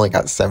over it. He only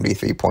got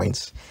 73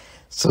 points.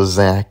 So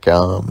Zach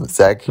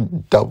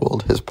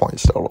doubled his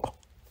points total.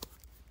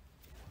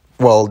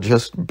 Well,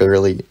 just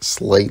barely,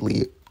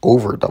 slightly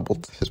over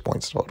doubled his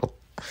points total.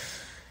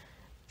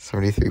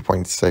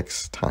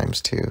 73.6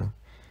 times 2.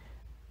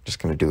 Just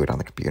going to do it on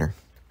the computer.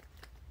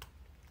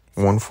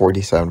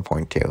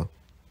 147.2.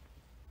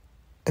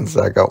 And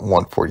Zach got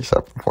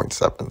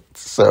 147.7.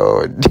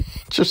 So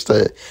just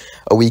a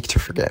week to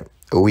forget.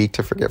 A week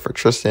to forget for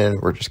Tristan.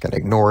 We're just going to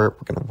ignore it.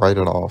 We're going to write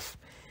it off.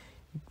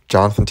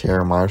 Jonathan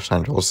Taylor, Myers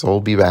Sanders will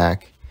be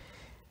back.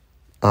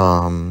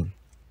 The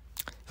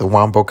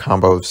Wombo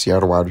combo of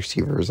Seattle wide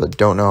receivers. I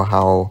don't know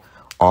how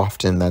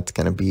often that's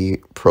going to be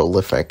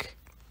prolific.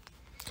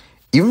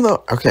 Even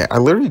though, okay, I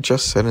literally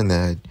just said in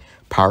the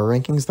power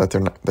rankings that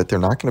they're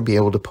not going to be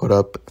able to put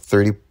up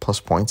 30 plus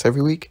points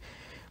every week,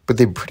 but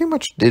they pretty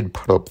much did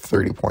put up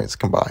 30 points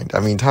combined. I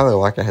mean, Tyler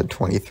Lockett had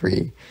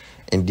 23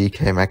 and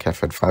DK Metcalf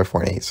had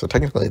 5.8, so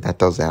technically that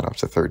does add up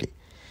to 30.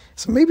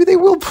 So maybe they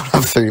will put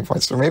up 30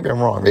 points, or maybe I'm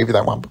wrong. Maybe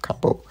that Wombo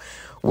combo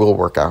will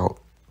work out.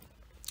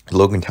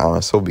 Logan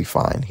Thomas will be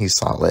fine. He's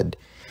solid.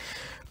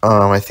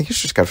 I think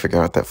he's just got to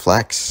figure out that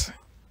flex,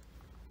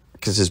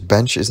 because his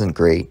bench isn't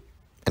great,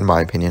 in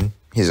my opinion.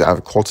 He's out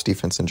of Colts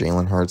defense and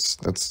Jalen Hurts.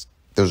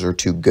 Those are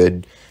two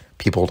good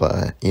people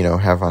to,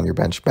 have on your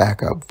bench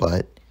backup.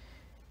 But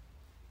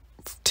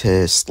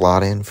to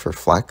slot in for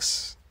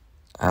flex,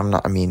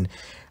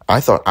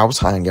 I thought I was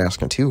high on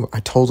Gaskin too.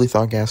 I totally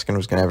thought Gaskin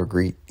was going to have a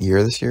great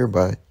year this year,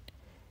 but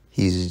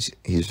He's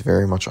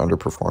very much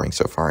underperforming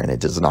so far, and it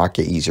does not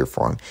get easier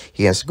for him.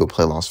 He has to go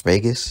play Las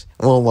Vegas.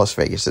 Well, Las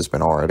Vegas has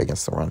been all right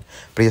against the run,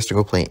 but he has to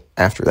go play,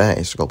 after that,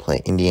 he has to go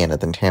play Indiana,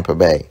 then Tampa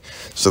Bay.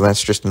 So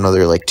that's just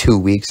another, 2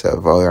 weeks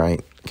of, all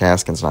right,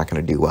 Gaskin's not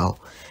going to do well.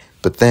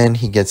 But then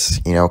he gets,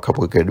 a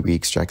couple of good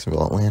weeks,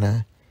 Jacksonville,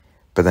 Atlanta,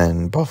 but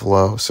then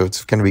Buffalo. So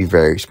it's going to be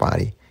very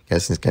spotty.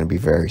 Gaskin's going to be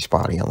very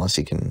spotty unless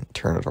he can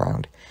turn it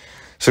around.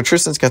 So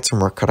Tristan's got some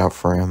work cut out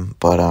for him,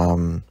 but,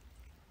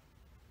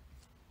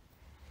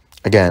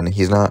 again,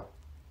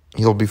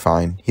 he'll be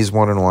fine. He's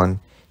 1-1.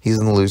 He's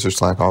in the loser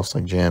slack-offs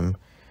like Jim.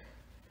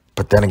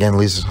 But then again,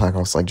 loser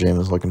slack-offs like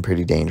Jim is looking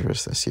pretty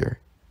dangerous this year.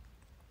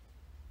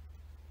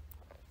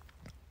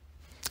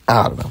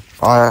 I don't know.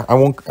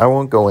 I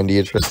won't go into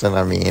you, Tristan.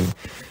 I mean,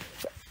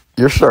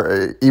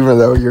 even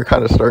though you're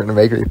kind of starting to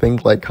make me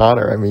think like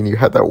Connor. I mean, you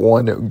had that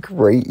one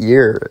great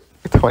year,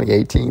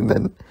 2018.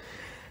 Then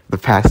the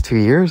past 2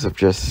 years have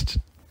just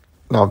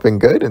not been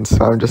good, and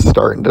so I'm just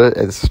starting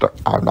to.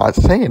 I'm not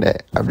saying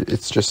it.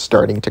 It's just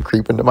starting to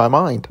creep into my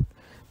mind.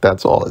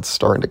 That's all. It's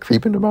starting to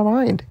creep into my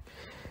mind.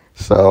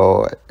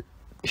 So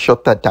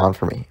shut that down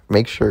for me.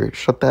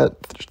 Shut that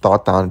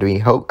thought down to me.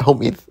 Help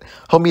me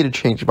to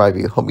change my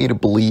view. Help me to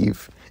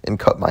believe and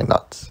cut my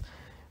nuts.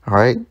 All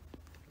right.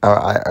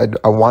 I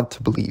want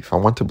to believe. I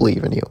want to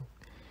believe in you.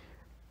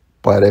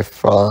 But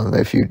if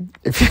you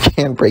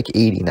can't break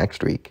 80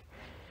 next week,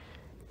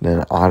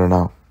 then I don't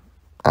know.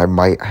 I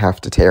might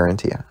have to tear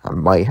into you. I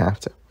might have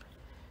to.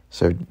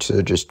 So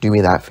just do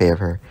me that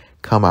favor.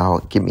 Come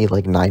out, give me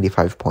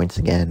 95 points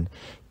again,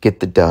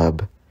 get the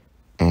dub,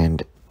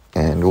 and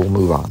we'll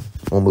move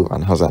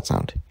on. How's that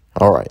sound?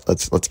 All right,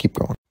 let's keep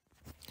going.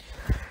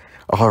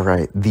 All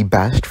right, the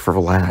best for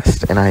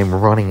last, and I'm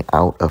running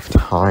out of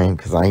time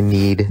because I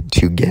need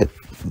to get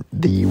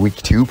the week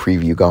 2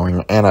 preview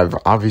going, and I've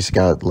obviously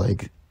got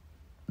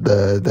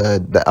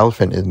the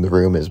elephant in the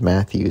room is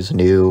Matthew's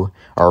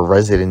our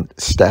resident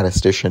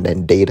statistician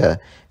and data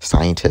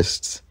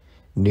scientist's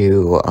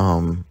new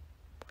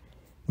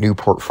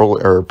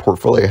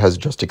portfolio has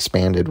just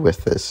expanded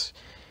with this,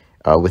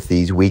 with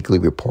these weekly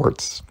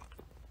reports.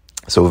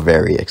 So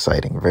very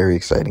exciting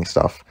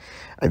stuff.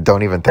 I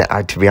don't even think,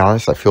 to be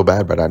honest, I feel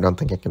bad, but I don't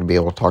think I'm going to be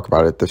able to talk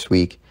about it this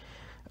week.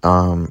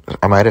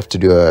 I might have to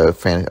do a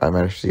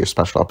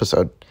special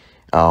episode,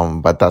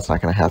 but that's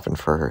not going to happen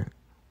for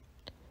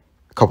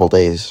a couple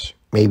days,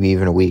 maybe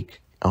even a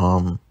week.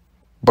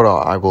 But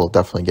I will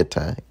definitely get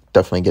to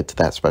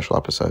that special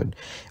episode,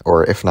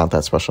 or if not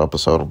that special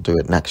episode, I'll do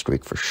it next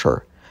week for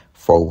sure.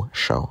 Faux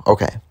show.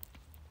 Okay.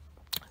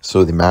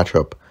 So the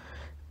matchup,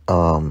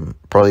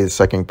 probably the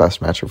second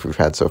best matchup we've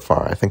had so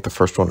far. I think the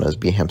first one is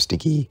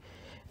Behemsticki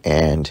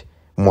and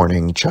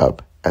Morning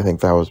Chubb. I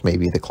think that was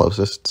maybe the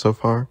closest so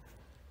far.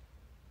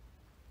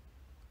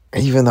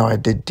 Even though I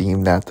did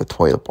deem that the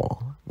toilet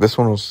bowl. This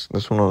one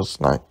was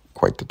not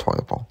quite the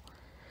toilet bowl.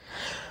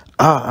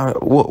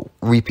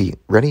 Repeat.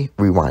 Ready?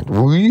 Rewind.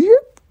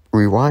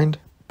 Rewind.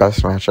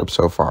 Best matchup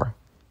so far.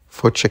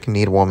 footchiken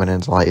need a woman in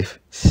his life.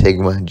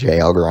 Sigma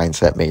JL grind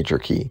set major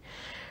key.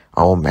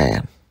 Oh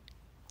man.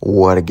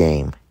 What a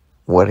game.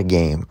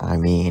 I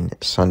mean,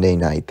 Sunday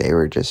night they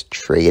were just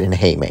trading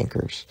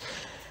haymakers.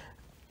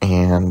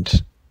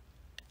 And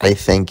I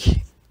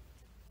think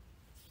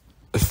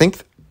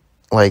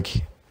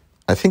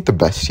the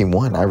best team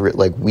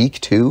won. Week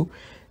 2,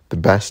 the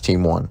best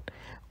team won.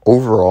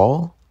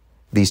 Overall,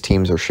 these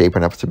teams are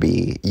shaping up to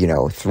be,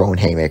 throwing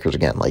haymakers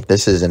again.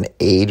 This is an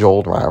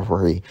age-old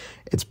rivalry.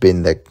 It's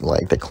been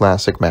the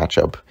classic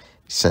matchup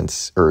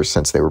since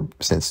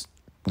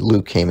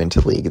Luke came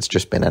into the league. It's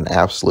just been an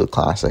absolute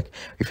classic.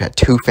 We've had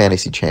 2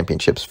 fantasy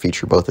championships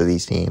feature both of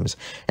these teams,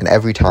 and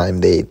every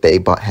time they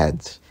butt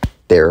heads,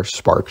 there are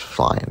sparks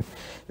flying.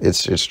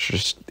 It's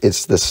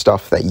the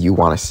stuff that you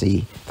want to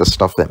see, the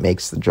stuff that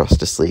makes the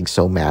Justice League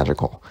so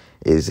magical.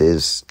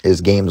 Is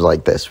games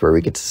like this where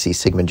we get to see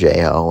Sigma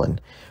JL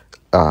and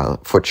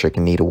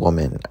footchiken need a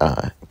woman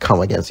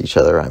come against each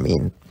other. I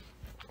mean,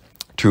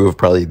 2 of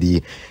probably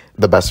the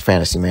best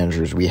fantasy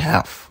managers we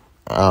have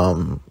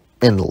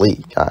in the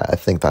league. I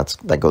think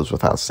that goes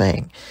without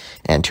saying.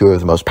 And 2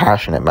 of the most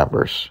passionate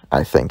members,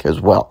 I think,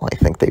 as well. I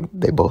think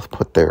they both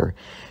put their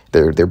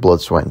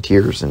blood, sweat, and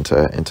tears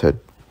into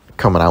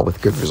coming out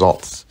with good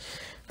results.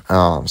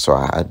 So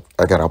I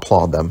got to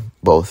applaud them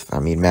both. I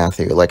mean,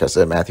 Matthew, like I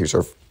said, Matthew's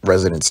our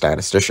resident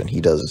statistician.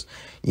 He does,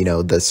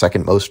 the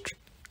second most,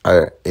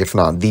 if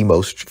not the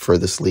most for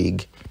this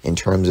league in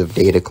terms of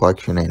data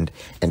collection and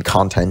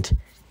content,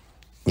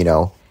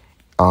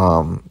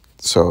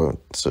 So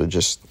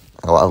just,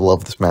 I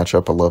love this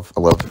matchup. I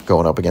love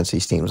going up against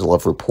these teams. I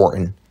love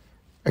reporting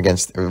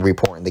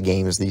the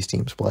games these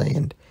teams play.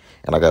 And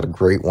I got a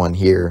great one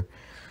here.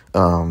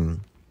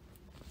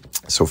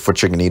 So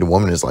footchiken need a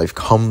woman in his life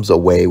comes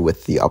away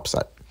with the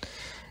upset.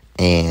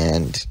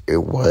 And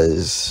it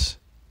was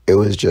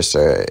just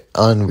an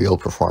unreal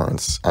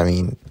performance. I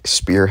mean,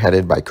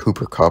 spearheaded by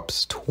Cooper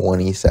Kupp's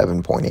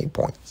 27.8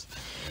 points.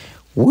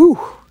 Woo!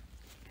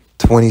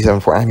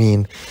 27 points. I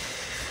mean,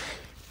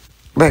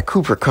 that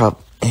Cooper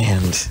Kupp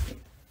and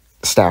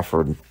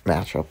Stafford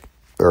matchup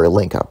or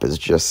link up is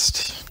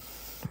just,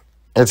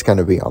 it's going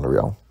to be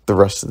unreal the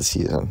rest of the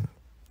season.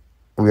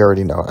 We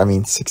already know. I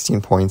mean,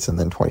 16 points and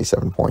then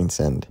 27 points,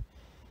 and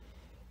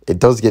it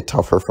does get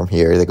tougher from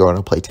here. They go on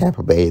to play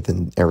Tampa Bay,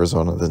 then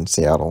Arizona, then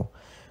Seattle.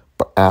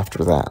 But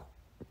after that,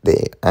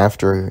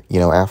 after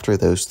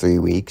those 3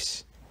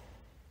 weeks,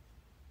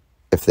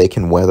 if they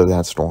can weather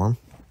that storm,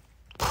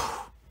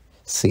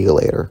 see you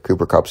later.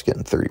 Cooper Kupp's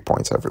getting 30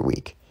 points every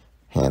week,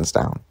 hands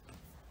down.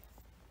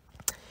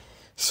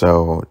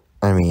 So,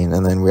 I mean,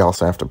 and then we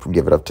also have to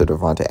give it up to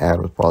Devontae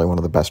Adams, probably one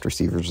of the best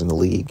receivers in the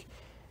league.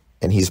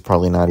 And he's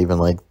probably not even,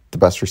 like, the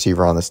best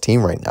receiver on this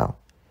team right now.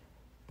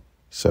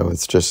 So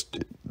it's just,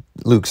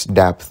 Luke's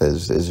depth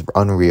is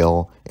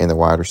unreal in the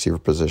wide receiver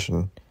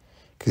position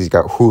because he's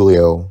got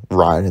Julio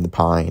riding the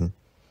pine.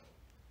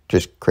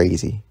 Just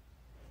crazy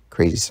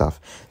stuff.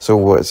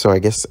 So I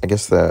guess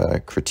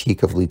the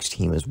critique of Luke's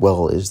team as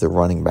well is the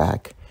running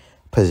back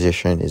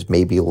position is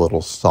maybe a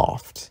little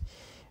soft.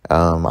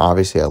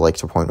 Obviously, I like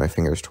to point my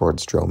fingers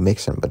towards Joe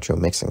Mixon, but Joe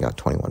Mixon got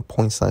 21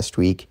 points last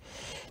week.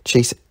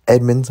 Chase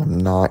Edmonds, I'm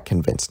not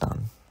convinced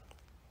on.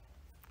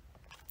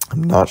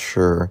 I'm not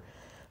sure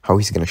how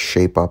he's going to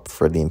shape up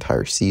for the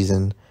entire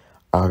season.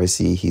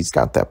 Obviously, he's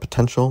got that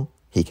potential.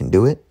 He can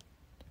do it.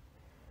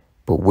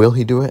 But will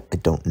he do it? I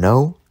don't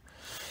know.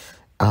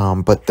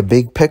 But the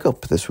big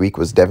pickup this week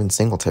was Devin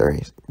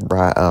Singletary.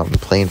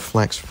 Playing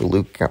flex for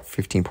Luke, got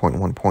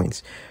 15.1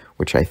 points,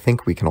 which I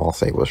think we can all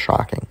say was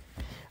shocking.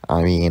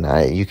 I mean,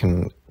 you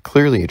can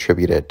clearly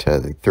attribute it to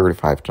the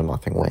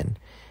 35-0 win.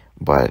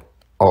 But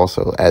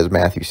also, as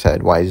Matthew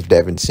said, why is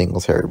Devin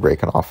Singletary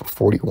breaking off a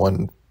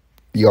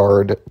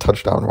 41-yard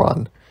touchdown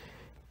run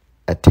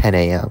at 10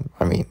 a.m.?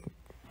 I mean,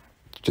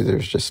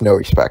 there's just no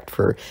respect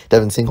for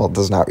Devin Singletary.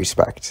 Does not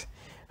respect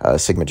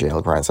Sigma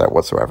Jail Grindset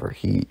whatsoever.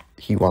 He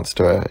wants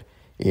to,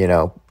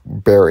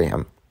 bury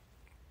him.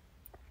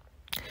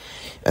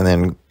 And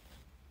then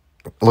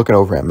looking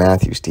over at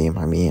Matthew's team,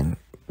 I mean,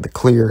 the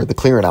clear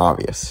and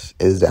obvious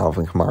is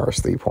Alvin Kamara's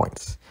 3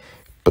 points.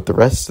 But the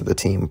rest of the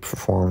team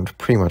performed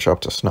pretty much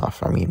up to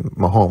snuff. I mean,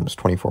 Mahomes,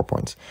 24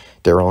 points.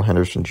 Darrell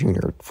Henderson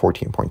Jr.,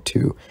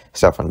 14.2.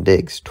 Stephon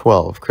Diggs,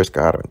 12. Chris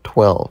Godwin,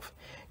 12.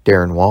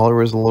 Darren Waller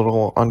was a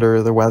little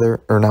under the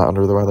weather, or not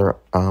under the weather,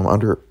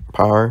 under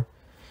par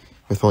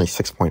with only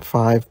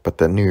 6.5. But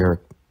the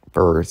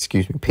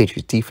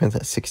Patriots defense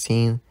at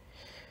 16.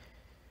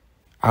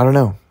 I don't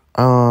know.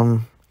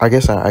 I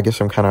guess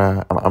I'm kind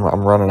of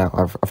I'm running out.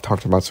 I've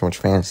talked about so much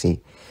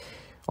fantasy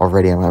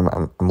already.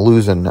 I'm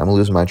losing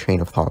my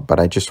train of thought. But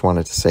I just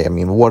wanted to say, I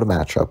mean, what a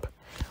matchup,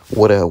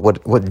 what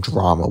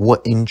drama,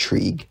 what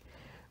intrigue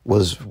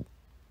was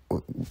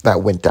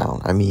that went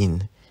down. I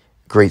mean,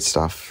 great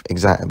stuff.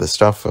 Exactly the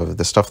stuff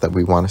that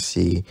we want to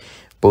see.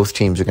 Both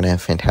teams are going to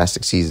have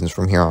fantastic seasons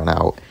from here on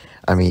out.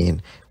 I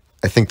mean,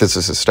 I think this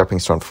is a stepping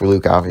stone for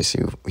Luke.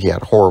 Obviously, he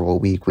had a horrible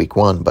week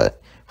one,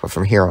 but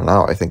from here on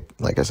out, I think,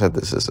 like I said,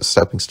 this is a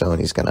stepping stone.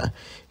 He's going to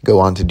go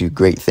on to do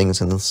great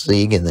things in this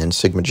league, and then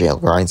Sigma Jail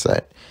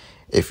Grindset.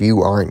 If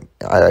you aren't,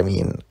 I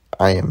mean,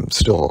 I am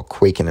still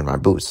quaking in my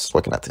boots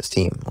looking at this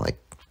team. Like,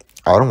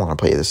 I don't want to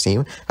play this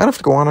team. I have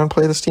to go on and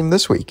play this team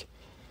this week.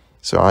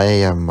 So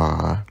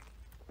I'm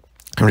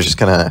just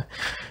gonna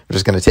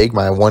take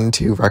my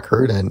 1-2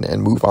 record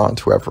and move on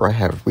to whoever I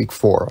have week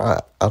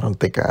 4. I don't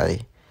think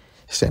I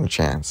stand a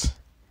chance.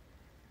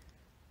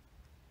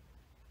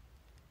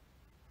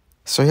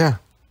 So yeah.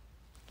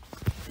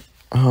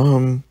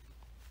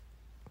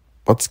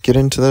 Let's get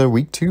into the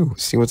week 2.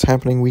 See what's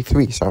happening week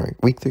 3. Sorry,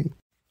 week 3.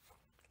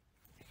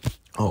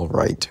 All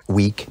right,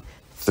 week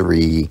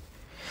 3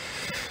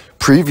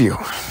 preview.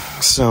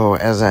 So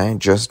as I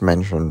just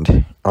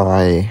mentioned,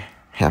 I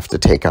have to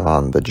take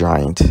on the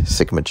giant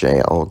Sigma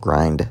JL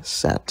grind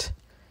set.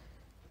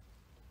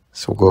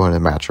 So we'll go into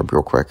the matchup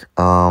real quick.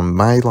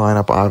 My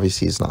lineup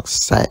obviously is not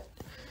set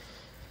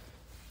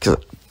because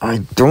I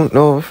don't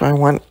know if I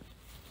want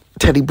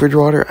Teddy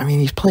Bridgewater. I mean,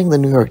 he's playing the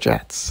New York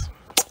Jets.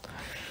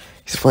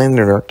 So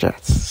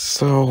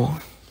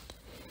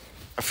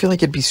I feel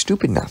like it'd be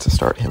stupid not to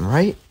start him,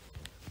 right?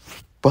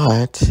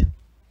 But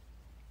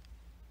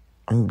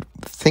I'm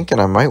thinking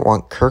I might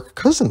want Kirk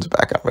Cousins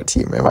back on my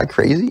team. Am I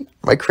crazy?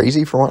 Am I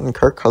crazy for wanting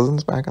Kirk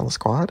Cousins back on the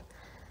squad?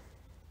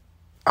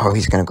 Oh,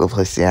 he's going to go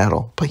play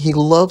Seattle. But he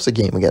loves a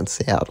game against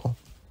Seattle.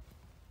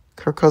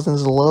 Kirk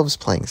Cousins loves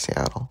playing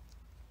Seattle.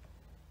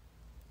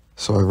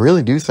 So I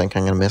really do think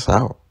I'm going to miss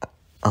out.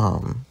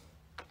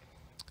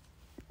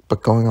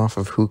 But going off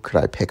of who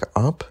could I pick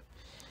up?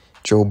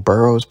 Joe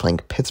Burrow's playing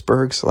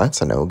Pittsburgh, so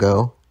that's a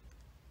no-go.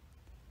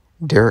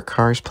 Derek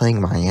Carr's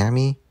playing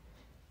Miami.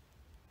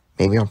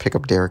 Maybe I'll pick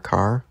up Derek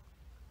Carr.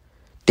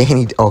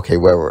 Okay,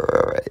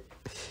 wait.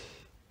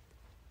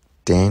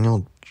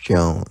 Daniel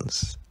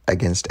Jones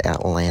against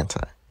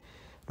Atlanta.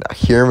 Now,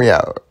 hear me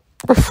out.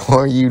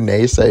 Before you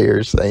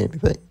naysayers say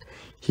anything,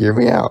 hear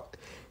me out.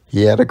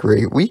 He had a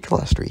great week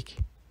last week.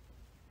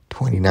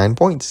 29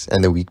 points.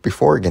 And the week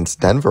before against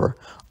Denver,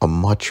 a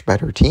much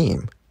better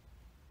team,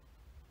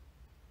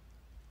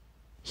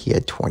 he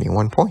had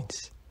 21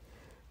 points.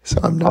 So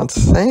I'm not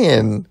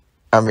saying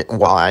I mean,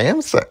 well,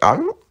 I'm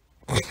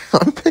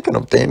I'm picking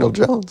up Daniel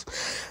Jones.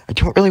 I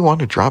don't really want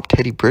to drop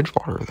Teddy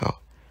Bridgewater, though.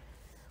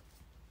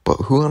 But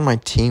who on my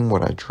team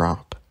would I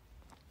drop?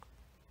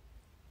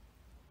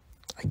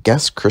 I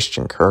guess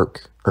Christian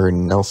Kirk or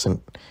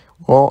Nelson.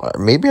 Well,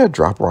 maybe I'd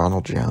drop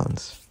Ronald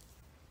Jones.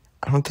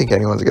 I don't think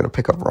anyone's going to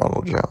pick up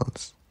Ronald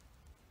Jones.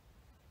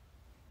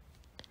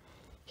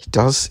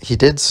 He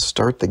did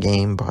start the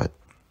game, but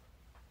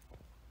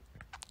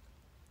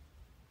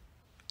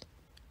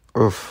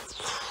oof.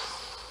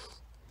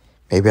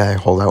 Maybe I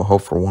hold out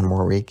hope for one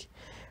more week.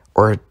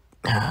 Or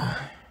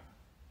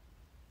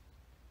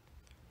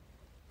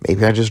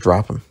maybe I just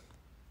drop him.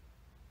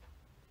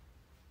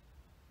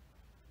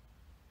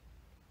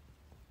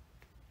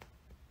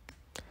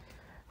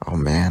 Oh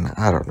man,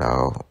 I don't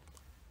know.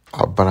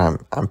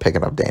 But I'm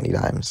picking up Danny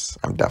Dimes.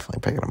 I'm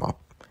definitely picking him up.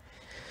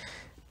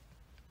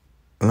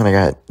 And then I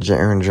got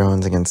Aaron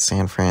Jones against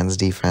San Fran's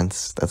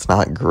defense. That's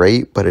not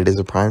great, but it is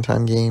a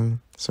primetime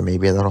game, so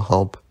maybe that'll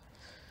help.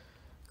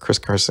 Chris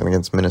Carson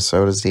against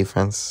Minnesota's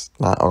defense,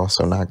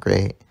 also not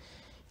great.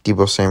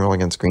 Deebo Samuel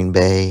against Green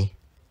Bay,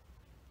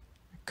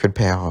 could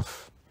pay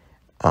off.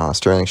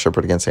 Sterling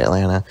Shepard against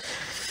Atlanta.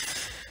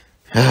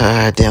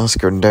 Dallas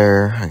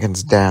Goedert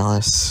against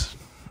Dallas.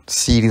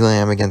 CeeDee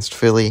Lamb against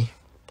Philly.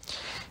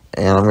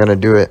 And I'm going to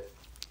do it.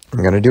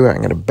 I'm going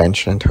to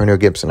bench Antonio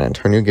Gibson.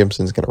 Antonio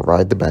Gibson's going to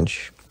ride the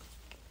bench.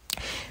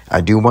 I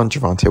do want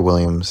Javonte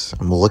Williams.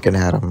 I'm looking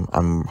at him.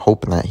 I'm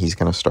hoping that he's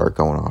going to start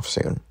going off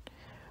soon.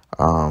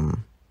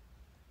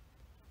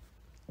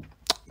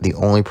 The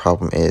only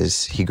problem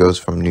is he goes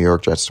from New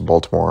York Jets to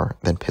Baltimore,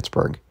 then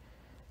Pittsburgh.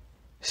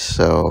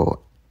 So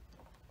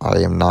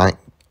I'm going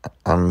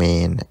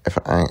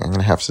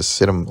to have to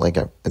sit him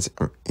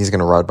he's going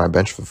to ride my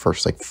bench for the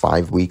first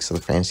 5 weeks of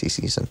the fantasy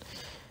season.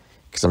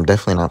 Because I'm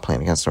definitely not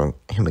playing against him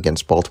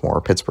against Baltimore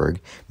or Pittsburgh.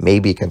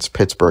 Maybe against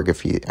Pittsburgh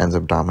if he ends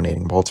up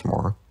dominating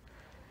Baltimore.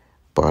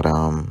 But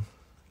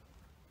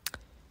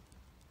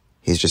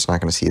he's just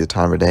not going to see the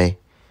time of day.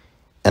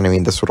 And I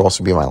mean, this would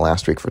also be my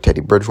last week for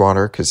Teddy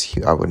Bridgewater because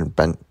I would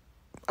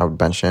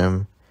bench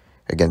him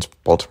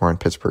against Baltimore and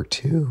Pittsburgh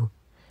too.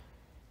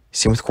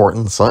 Same with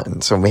Courtland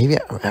Sutton. So maybe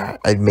I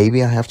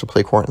have to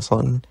play Courtland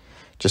Sutton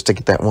just to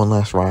get that one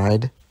last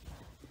ride.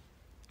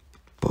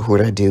 But who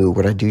would I do?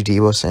 Would I do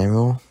Deebo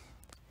Samuel?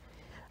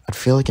 I'd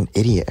feel like an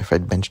idiot if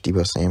I'd bench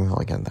Deebo Samuel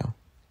again, though.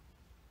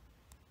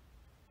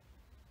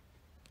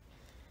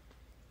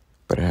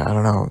 But I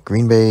don't know.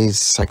 Green Bay's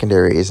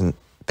secondary isn't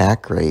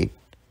that great.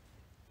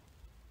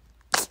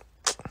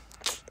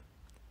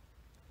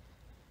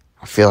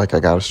 I feel like I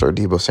got to start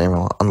Deebo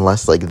Samuel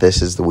unless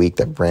this is the week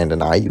that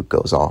Brandon Ayuk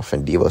goes off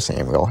and Deebo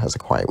Samuel has a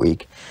quiet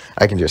week.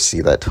 I can just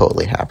see that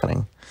totally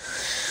happening.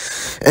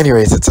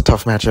 Anyways, it's a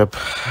tough matchup.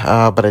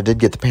 But I did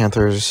get the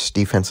Panthers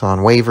defense on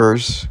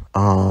waivers.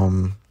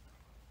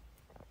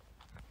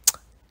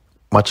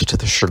 Much to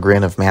the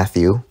chagrin of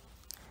Matthew.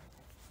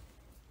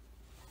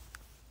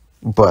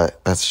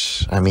 But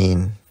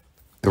the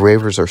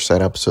waivers are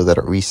set up so that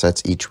it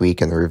resets each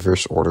week in the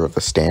reverse order of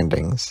the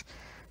standings.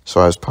 So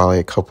I was probably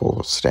a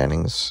couple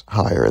standings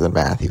higher than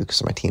Matthew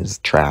because my team's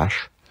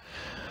trash.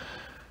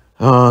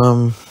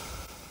 But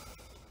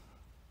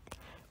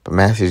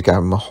Matthew's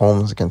got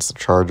Mahomes against the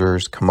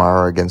Chargers,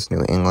 Kamara against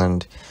New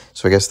England.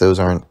 So I guess those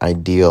aren't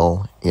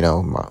ideal,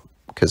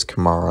 because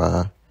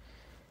Kamara...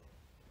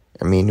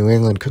 New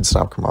England could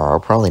stop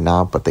Kamara. Probably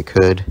not, but they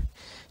could.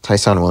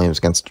 Tyson Williams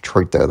against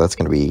Detroit, though, that's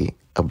going to be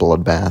a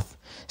bloodbath.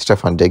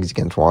 Stephon Diggs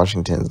against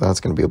Washington, that's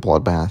going to be a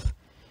bloodbath.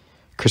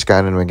 Chris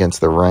Godwin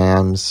against the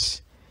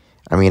Rams.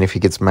 If he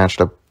gets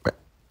matched up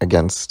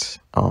against,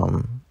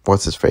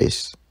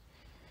 what's-his-face?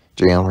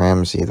 Jalen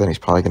Ramsey, then he's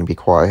probably going to be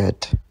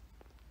quiet.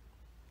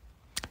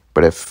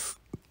 But if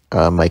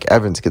Mike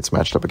Evans gets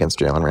matched up against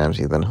Jalen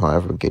Ramsey, then he'll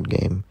have a good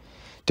game.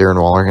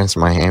 Darren Waller against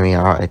Miami,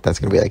 all right, that's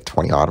going to be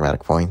 20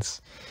 automatic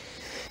points.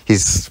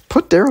 He's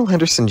put Darrell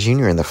Henderson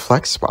Jr. in the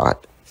flex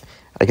spot.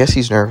 I guess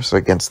he's nervous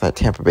against that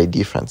Tampa Bay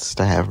defense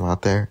to have him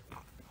out there.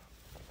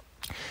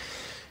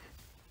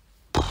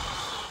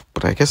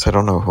 But I guess I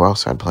don't know who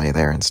else I'd play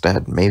there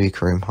instead. Maybe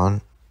Kareem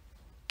Hunt.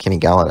 Kenny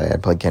Galladay.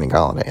 I'd play Kenny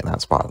Galladay in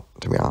that spot,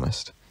 to be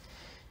honest.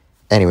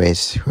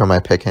 Anyways, who am I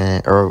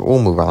picking? Or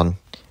we'll move on.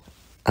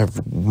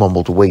 I've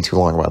mumbled way too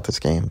long about this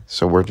game,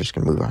 so we're just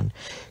going to move on.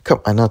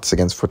 Cut my nuts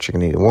against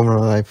footchiken Eating Woman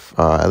Life.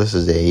 This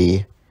is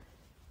a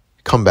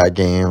comeback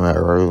game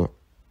or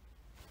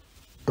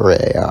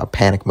a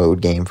panic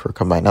mode game for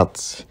Come By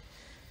Nuts.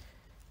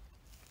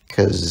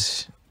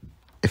 Because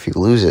if he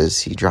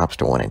loses, he drops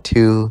to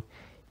 1-2.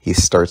 He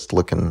starts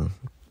looking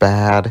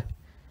bad.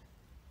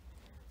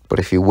 But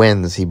if he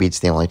wins, he beats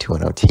the only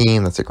 2-0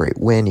 team. That's a great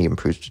win. He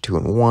improves to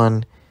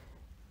 2-1.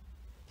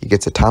 He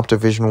gets a top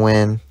division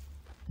win.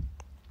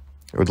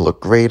 It would look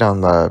great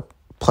on the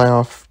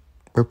playoff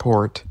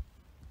report.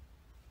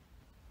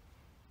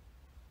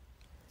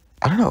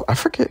 I don't know.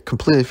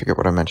 Completely forget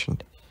what I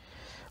mentioned.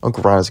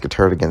 Uncle Ron is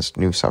guitarred against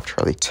New South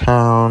Charlie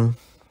Town.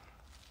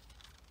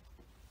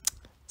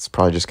 It's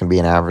probably just going to be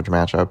an average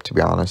matchup, to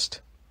be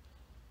honest.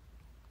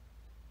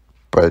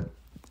 But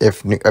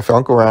if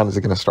Uncle Ron is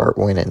going to start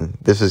winning,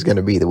 this is going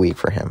to be the week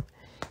for him.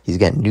 He's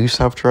got New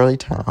South Charlie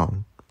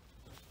Town,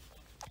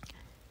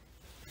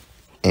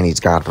 and he's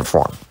got to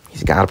perform.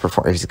 He's got to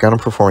perform. If he's going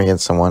to perform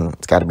against someone,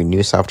 it's got to be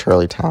New South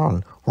Charlie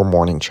Town or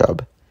Morning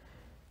Chub.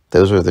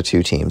 Those are the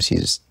two teams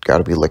he's got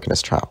to be licking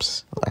his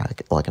chops,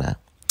 looking at.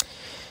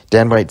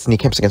 Dan Bites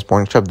Kneecaps against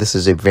Morning Chub. This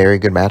is a very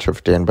good matchup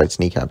for Dan Bites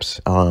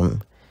Kneecaps.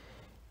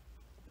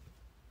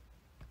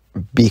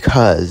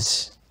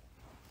 Because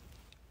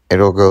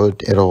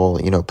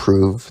it'll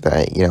prove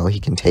that,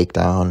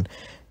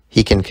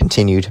 he can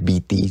continue to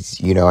beat these,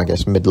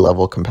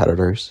 mid-level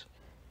competitors.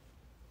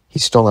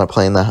 He's still not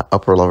playing the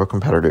upper-level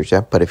competitors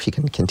yet, but if he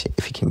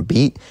can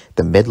beat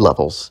the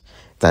mid-levels,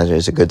 that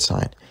is a good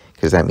sign,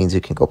 because that means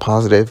you can go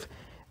positive.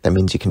 That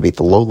means you can beat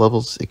the low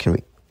levels.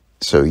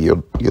 So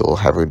you'll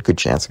have a good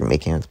chance of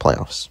making it to the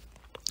playoffs.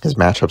 His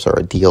matchups are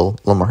ideal.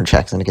 Lamar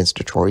Jackson against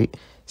Detroit.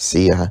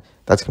 See ya.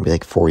 That's going to be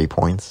like 40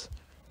 points.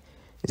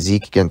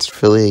 Zeke against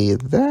Philly.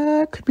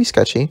 That could be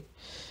sketchy.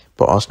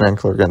 But Austin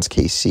Eckler against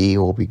KC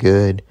will be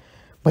good.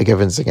 Mike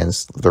Evans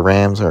against the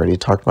Rams. I already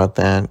talked about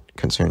that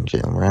concerning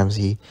Jalen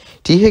Ramsey.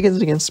 T.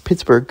 Higgins against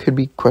Pittsburgh could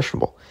be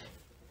questionable.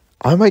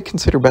 I might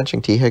consider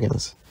benching T.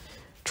 Higgins.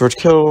 George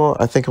Kittle,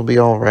 I think, will be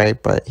all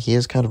right, but he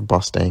is kind of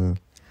busting.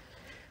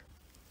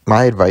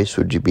 My advice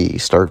would be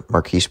start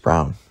Marquise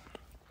Brown.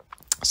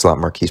 Slot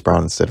Marquise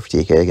Brown instead of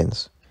T.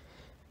 Higgins.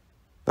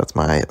 That's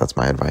my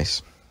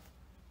advice.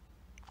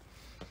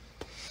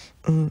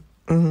 And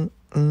then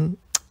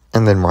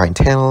Ryan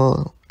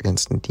Tannehill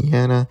against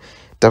Indiana.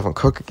 Devin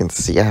Cook against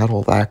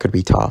Seattle. That could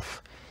be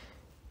tough.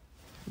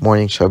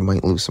 Morning Chub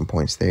might lose some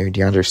points there.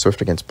 DeAndre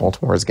Swift against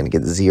Baltimore is going to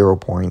get 0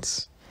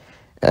 points.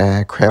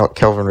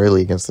 Calvin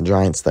Ridley against the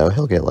Giants, though,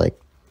 he'll get like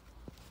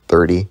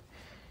 30.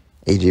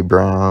 A.J.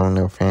 Brown,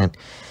 no fan.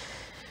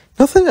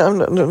 None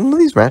of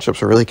these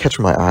matchups are really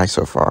catching my eye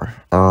so far.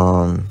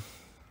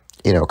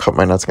 Cut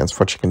my nuts against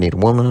footchiken need a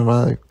woman.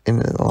 I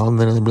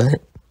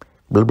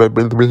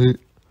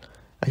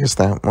guess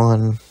that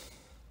one.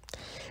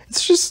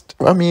 It's just,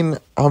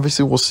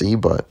 obviously we'll see,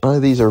 but none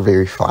of these are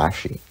very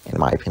flashy, in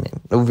my opinion.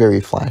 No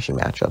very flashy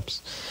matchups.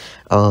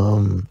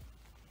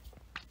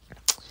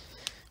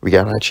 We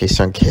got Chase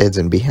Young Kids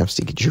and Beham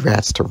Sticky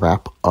Giraffes to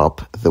wrap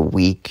up the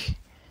week.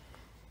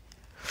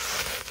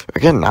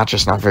 Again, not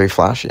very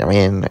flashy.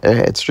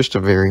 It's just a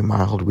very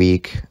mild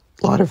week.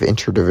 A lot of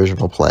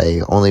interdivisional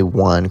play. Only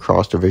one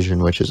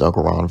cross-division, which is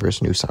Uncle Ron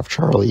versus New South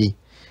Charlie.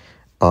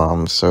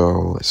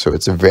 So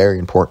it's a very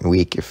important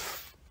week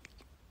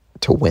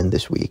to win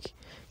this week,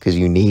 because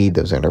you need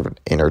those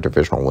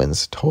interdivisional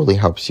wins. Totally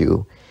helps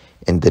you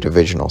in the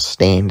divisional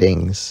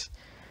standings,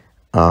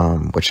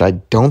 which I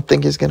don't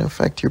think is going to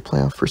affect your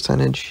playoff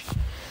percentage.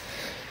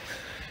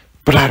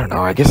 But I don't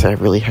know. I guess I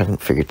really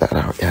haven't figured that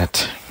out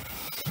yet.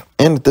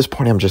 And at this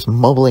point, I'm just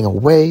mumbling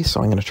away,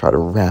 so I'm going to try to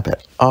wrap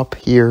it up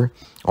here.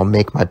 I'll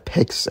make my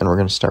picks, and we're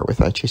going to start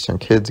with Chase Young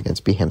Kids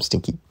against Beham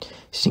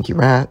Stinky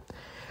Rat.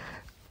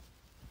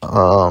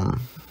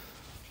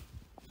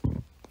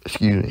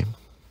 Excuse me.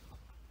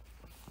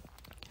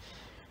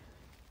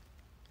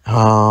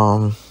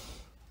 I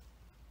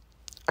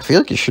feel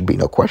like it should be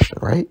no question,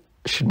 right?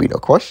 It should be no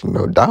question,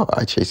 no doubt.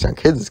 Chase Young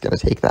Kids is going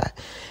to take that.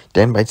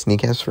 Dan Bites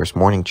Kneecaps versus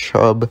Morning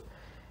Chub.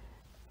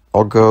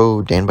 I'll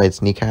go Dan Bites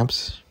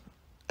Kneecaps.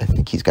 I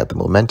think he's got the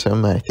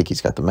momentum. I think he's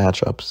got the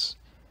matchups.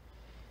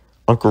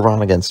 Uncle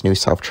Ron against New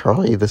South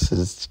Charlie. This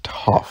is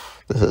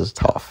tough.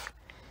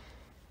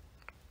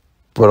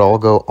 But I'll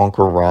go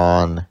Uncle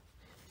Ron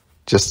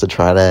just to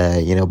try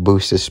to,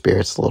 boost his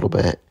spirits a little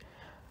bit.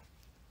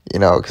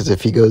 Because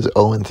if he goes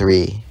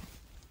 0-3,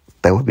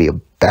 that would be a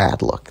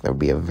bad look. That would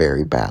be a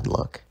very bad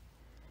look.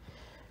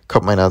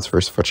 Cut my nuts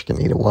versus footchiken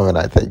need a woman.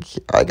 I think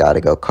I got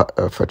to go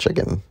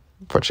footchiken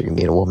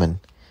need a woman.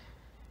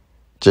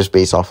 Just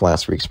based off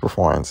last week's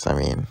performance.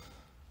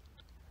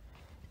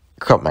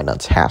 Cut my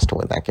nuts has to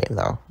win that game,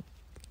 though.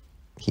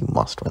 He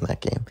must win that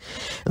game.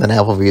 And then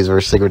Applebee's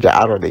versus Sigurd.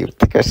 I don't even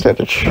think I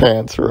stood a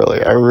chance,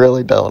 really. I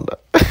really don't.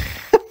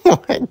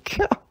 Oh my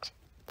God.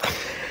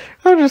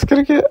 I'm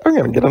gonna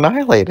get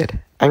annihilated.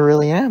 I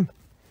really am.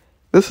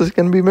 This is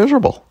gonna be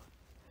miserable.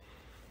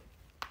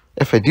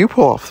 If I do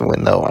pull off the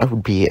win, though, I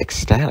would be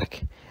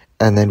ecstatic.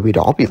 And then we'd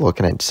all be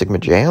looking at Sigma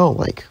Jail,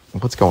 like,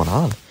 what's going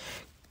on?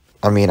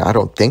 I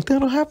don't think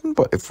that'll happen,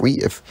 but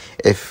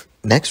if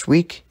next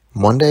week,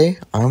 Monday,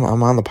 I'm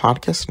on the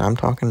podcast and I'm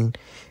talking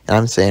and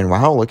I'm saying,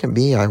 wow, look at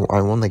me, I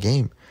won the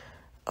game.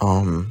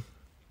 I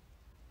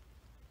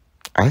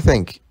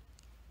think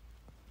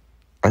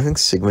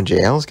Sigma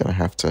JL is going to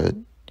have to,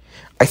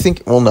 I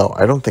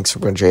don't think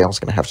Sigma JL is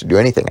going to have to do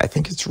anything. I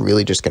think it's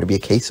really just going to be a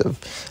case of,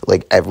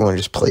 like, everyone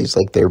just plays,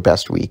 like, their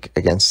best week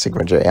against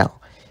Sigma JL.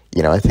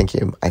 I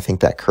think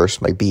that curse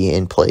might be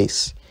in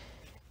place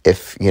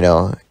if,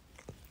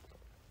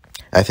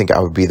 I think I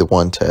would be the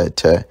one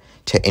to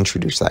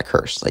introduce that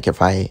curse. Like, if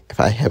I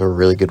have a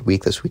really good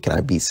week this week and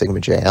I beat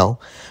Sigma JL,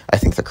 I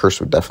think the curse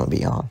would definitely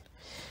be on.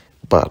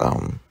 But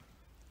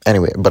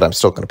anyway, but I'm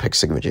still going to pick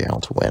Sigma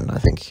JL to win. I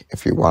think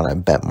if you want to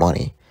bet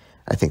money,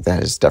 I think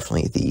that is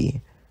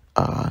definitely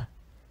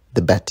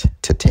the bet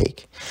to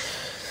take.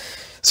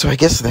 So I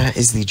guess that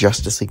is the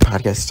Justice League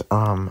podcast.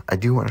 I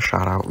do want to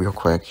shout out real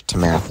quick to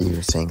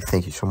Matthew, saying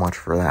thank you so much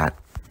for that.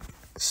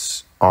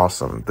 It's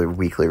awesome. The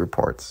weekly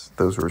reports,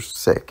 those were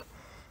sick.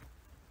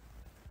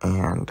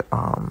 And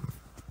I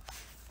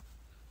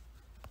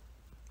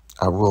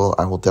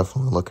will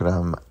definitely look at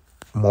them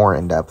more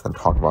in depth and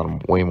talk about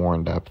them way more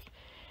in depth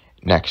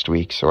next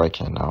week, so I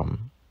can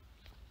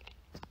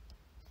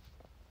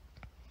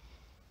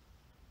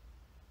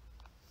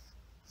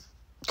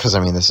because I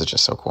mean, this is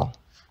just so cool.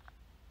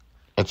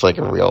 It's like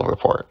a real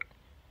report.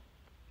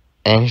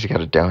 And he's got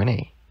to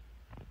donate.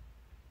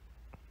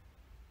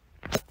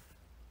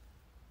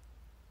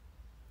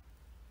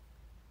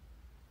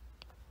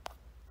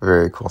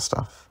 Very cool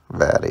stuff.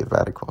 Very,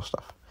 very cool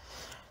stuff.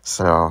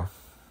 So,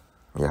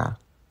 yeah.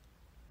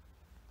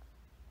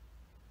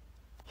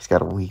 He's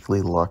got a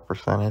weekly luck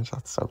percentage.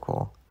 That's so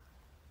cool.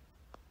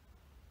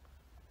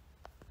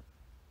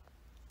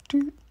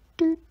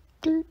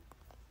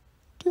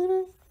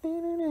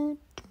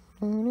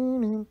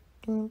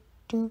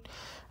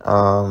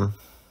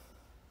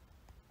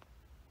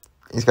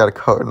 He's got a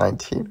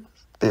COVID-19.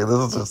 Dude, this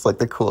is just like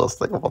the coolest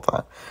thing of all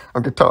time.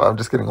 I'm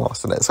just getting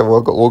lost in it. So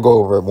we'll go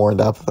over it more in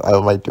depth. I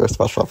might do a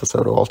special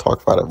episode, or I'll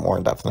talk about it more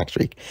in depth next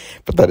week.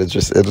 But it is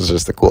just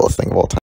the coolest thing of all time.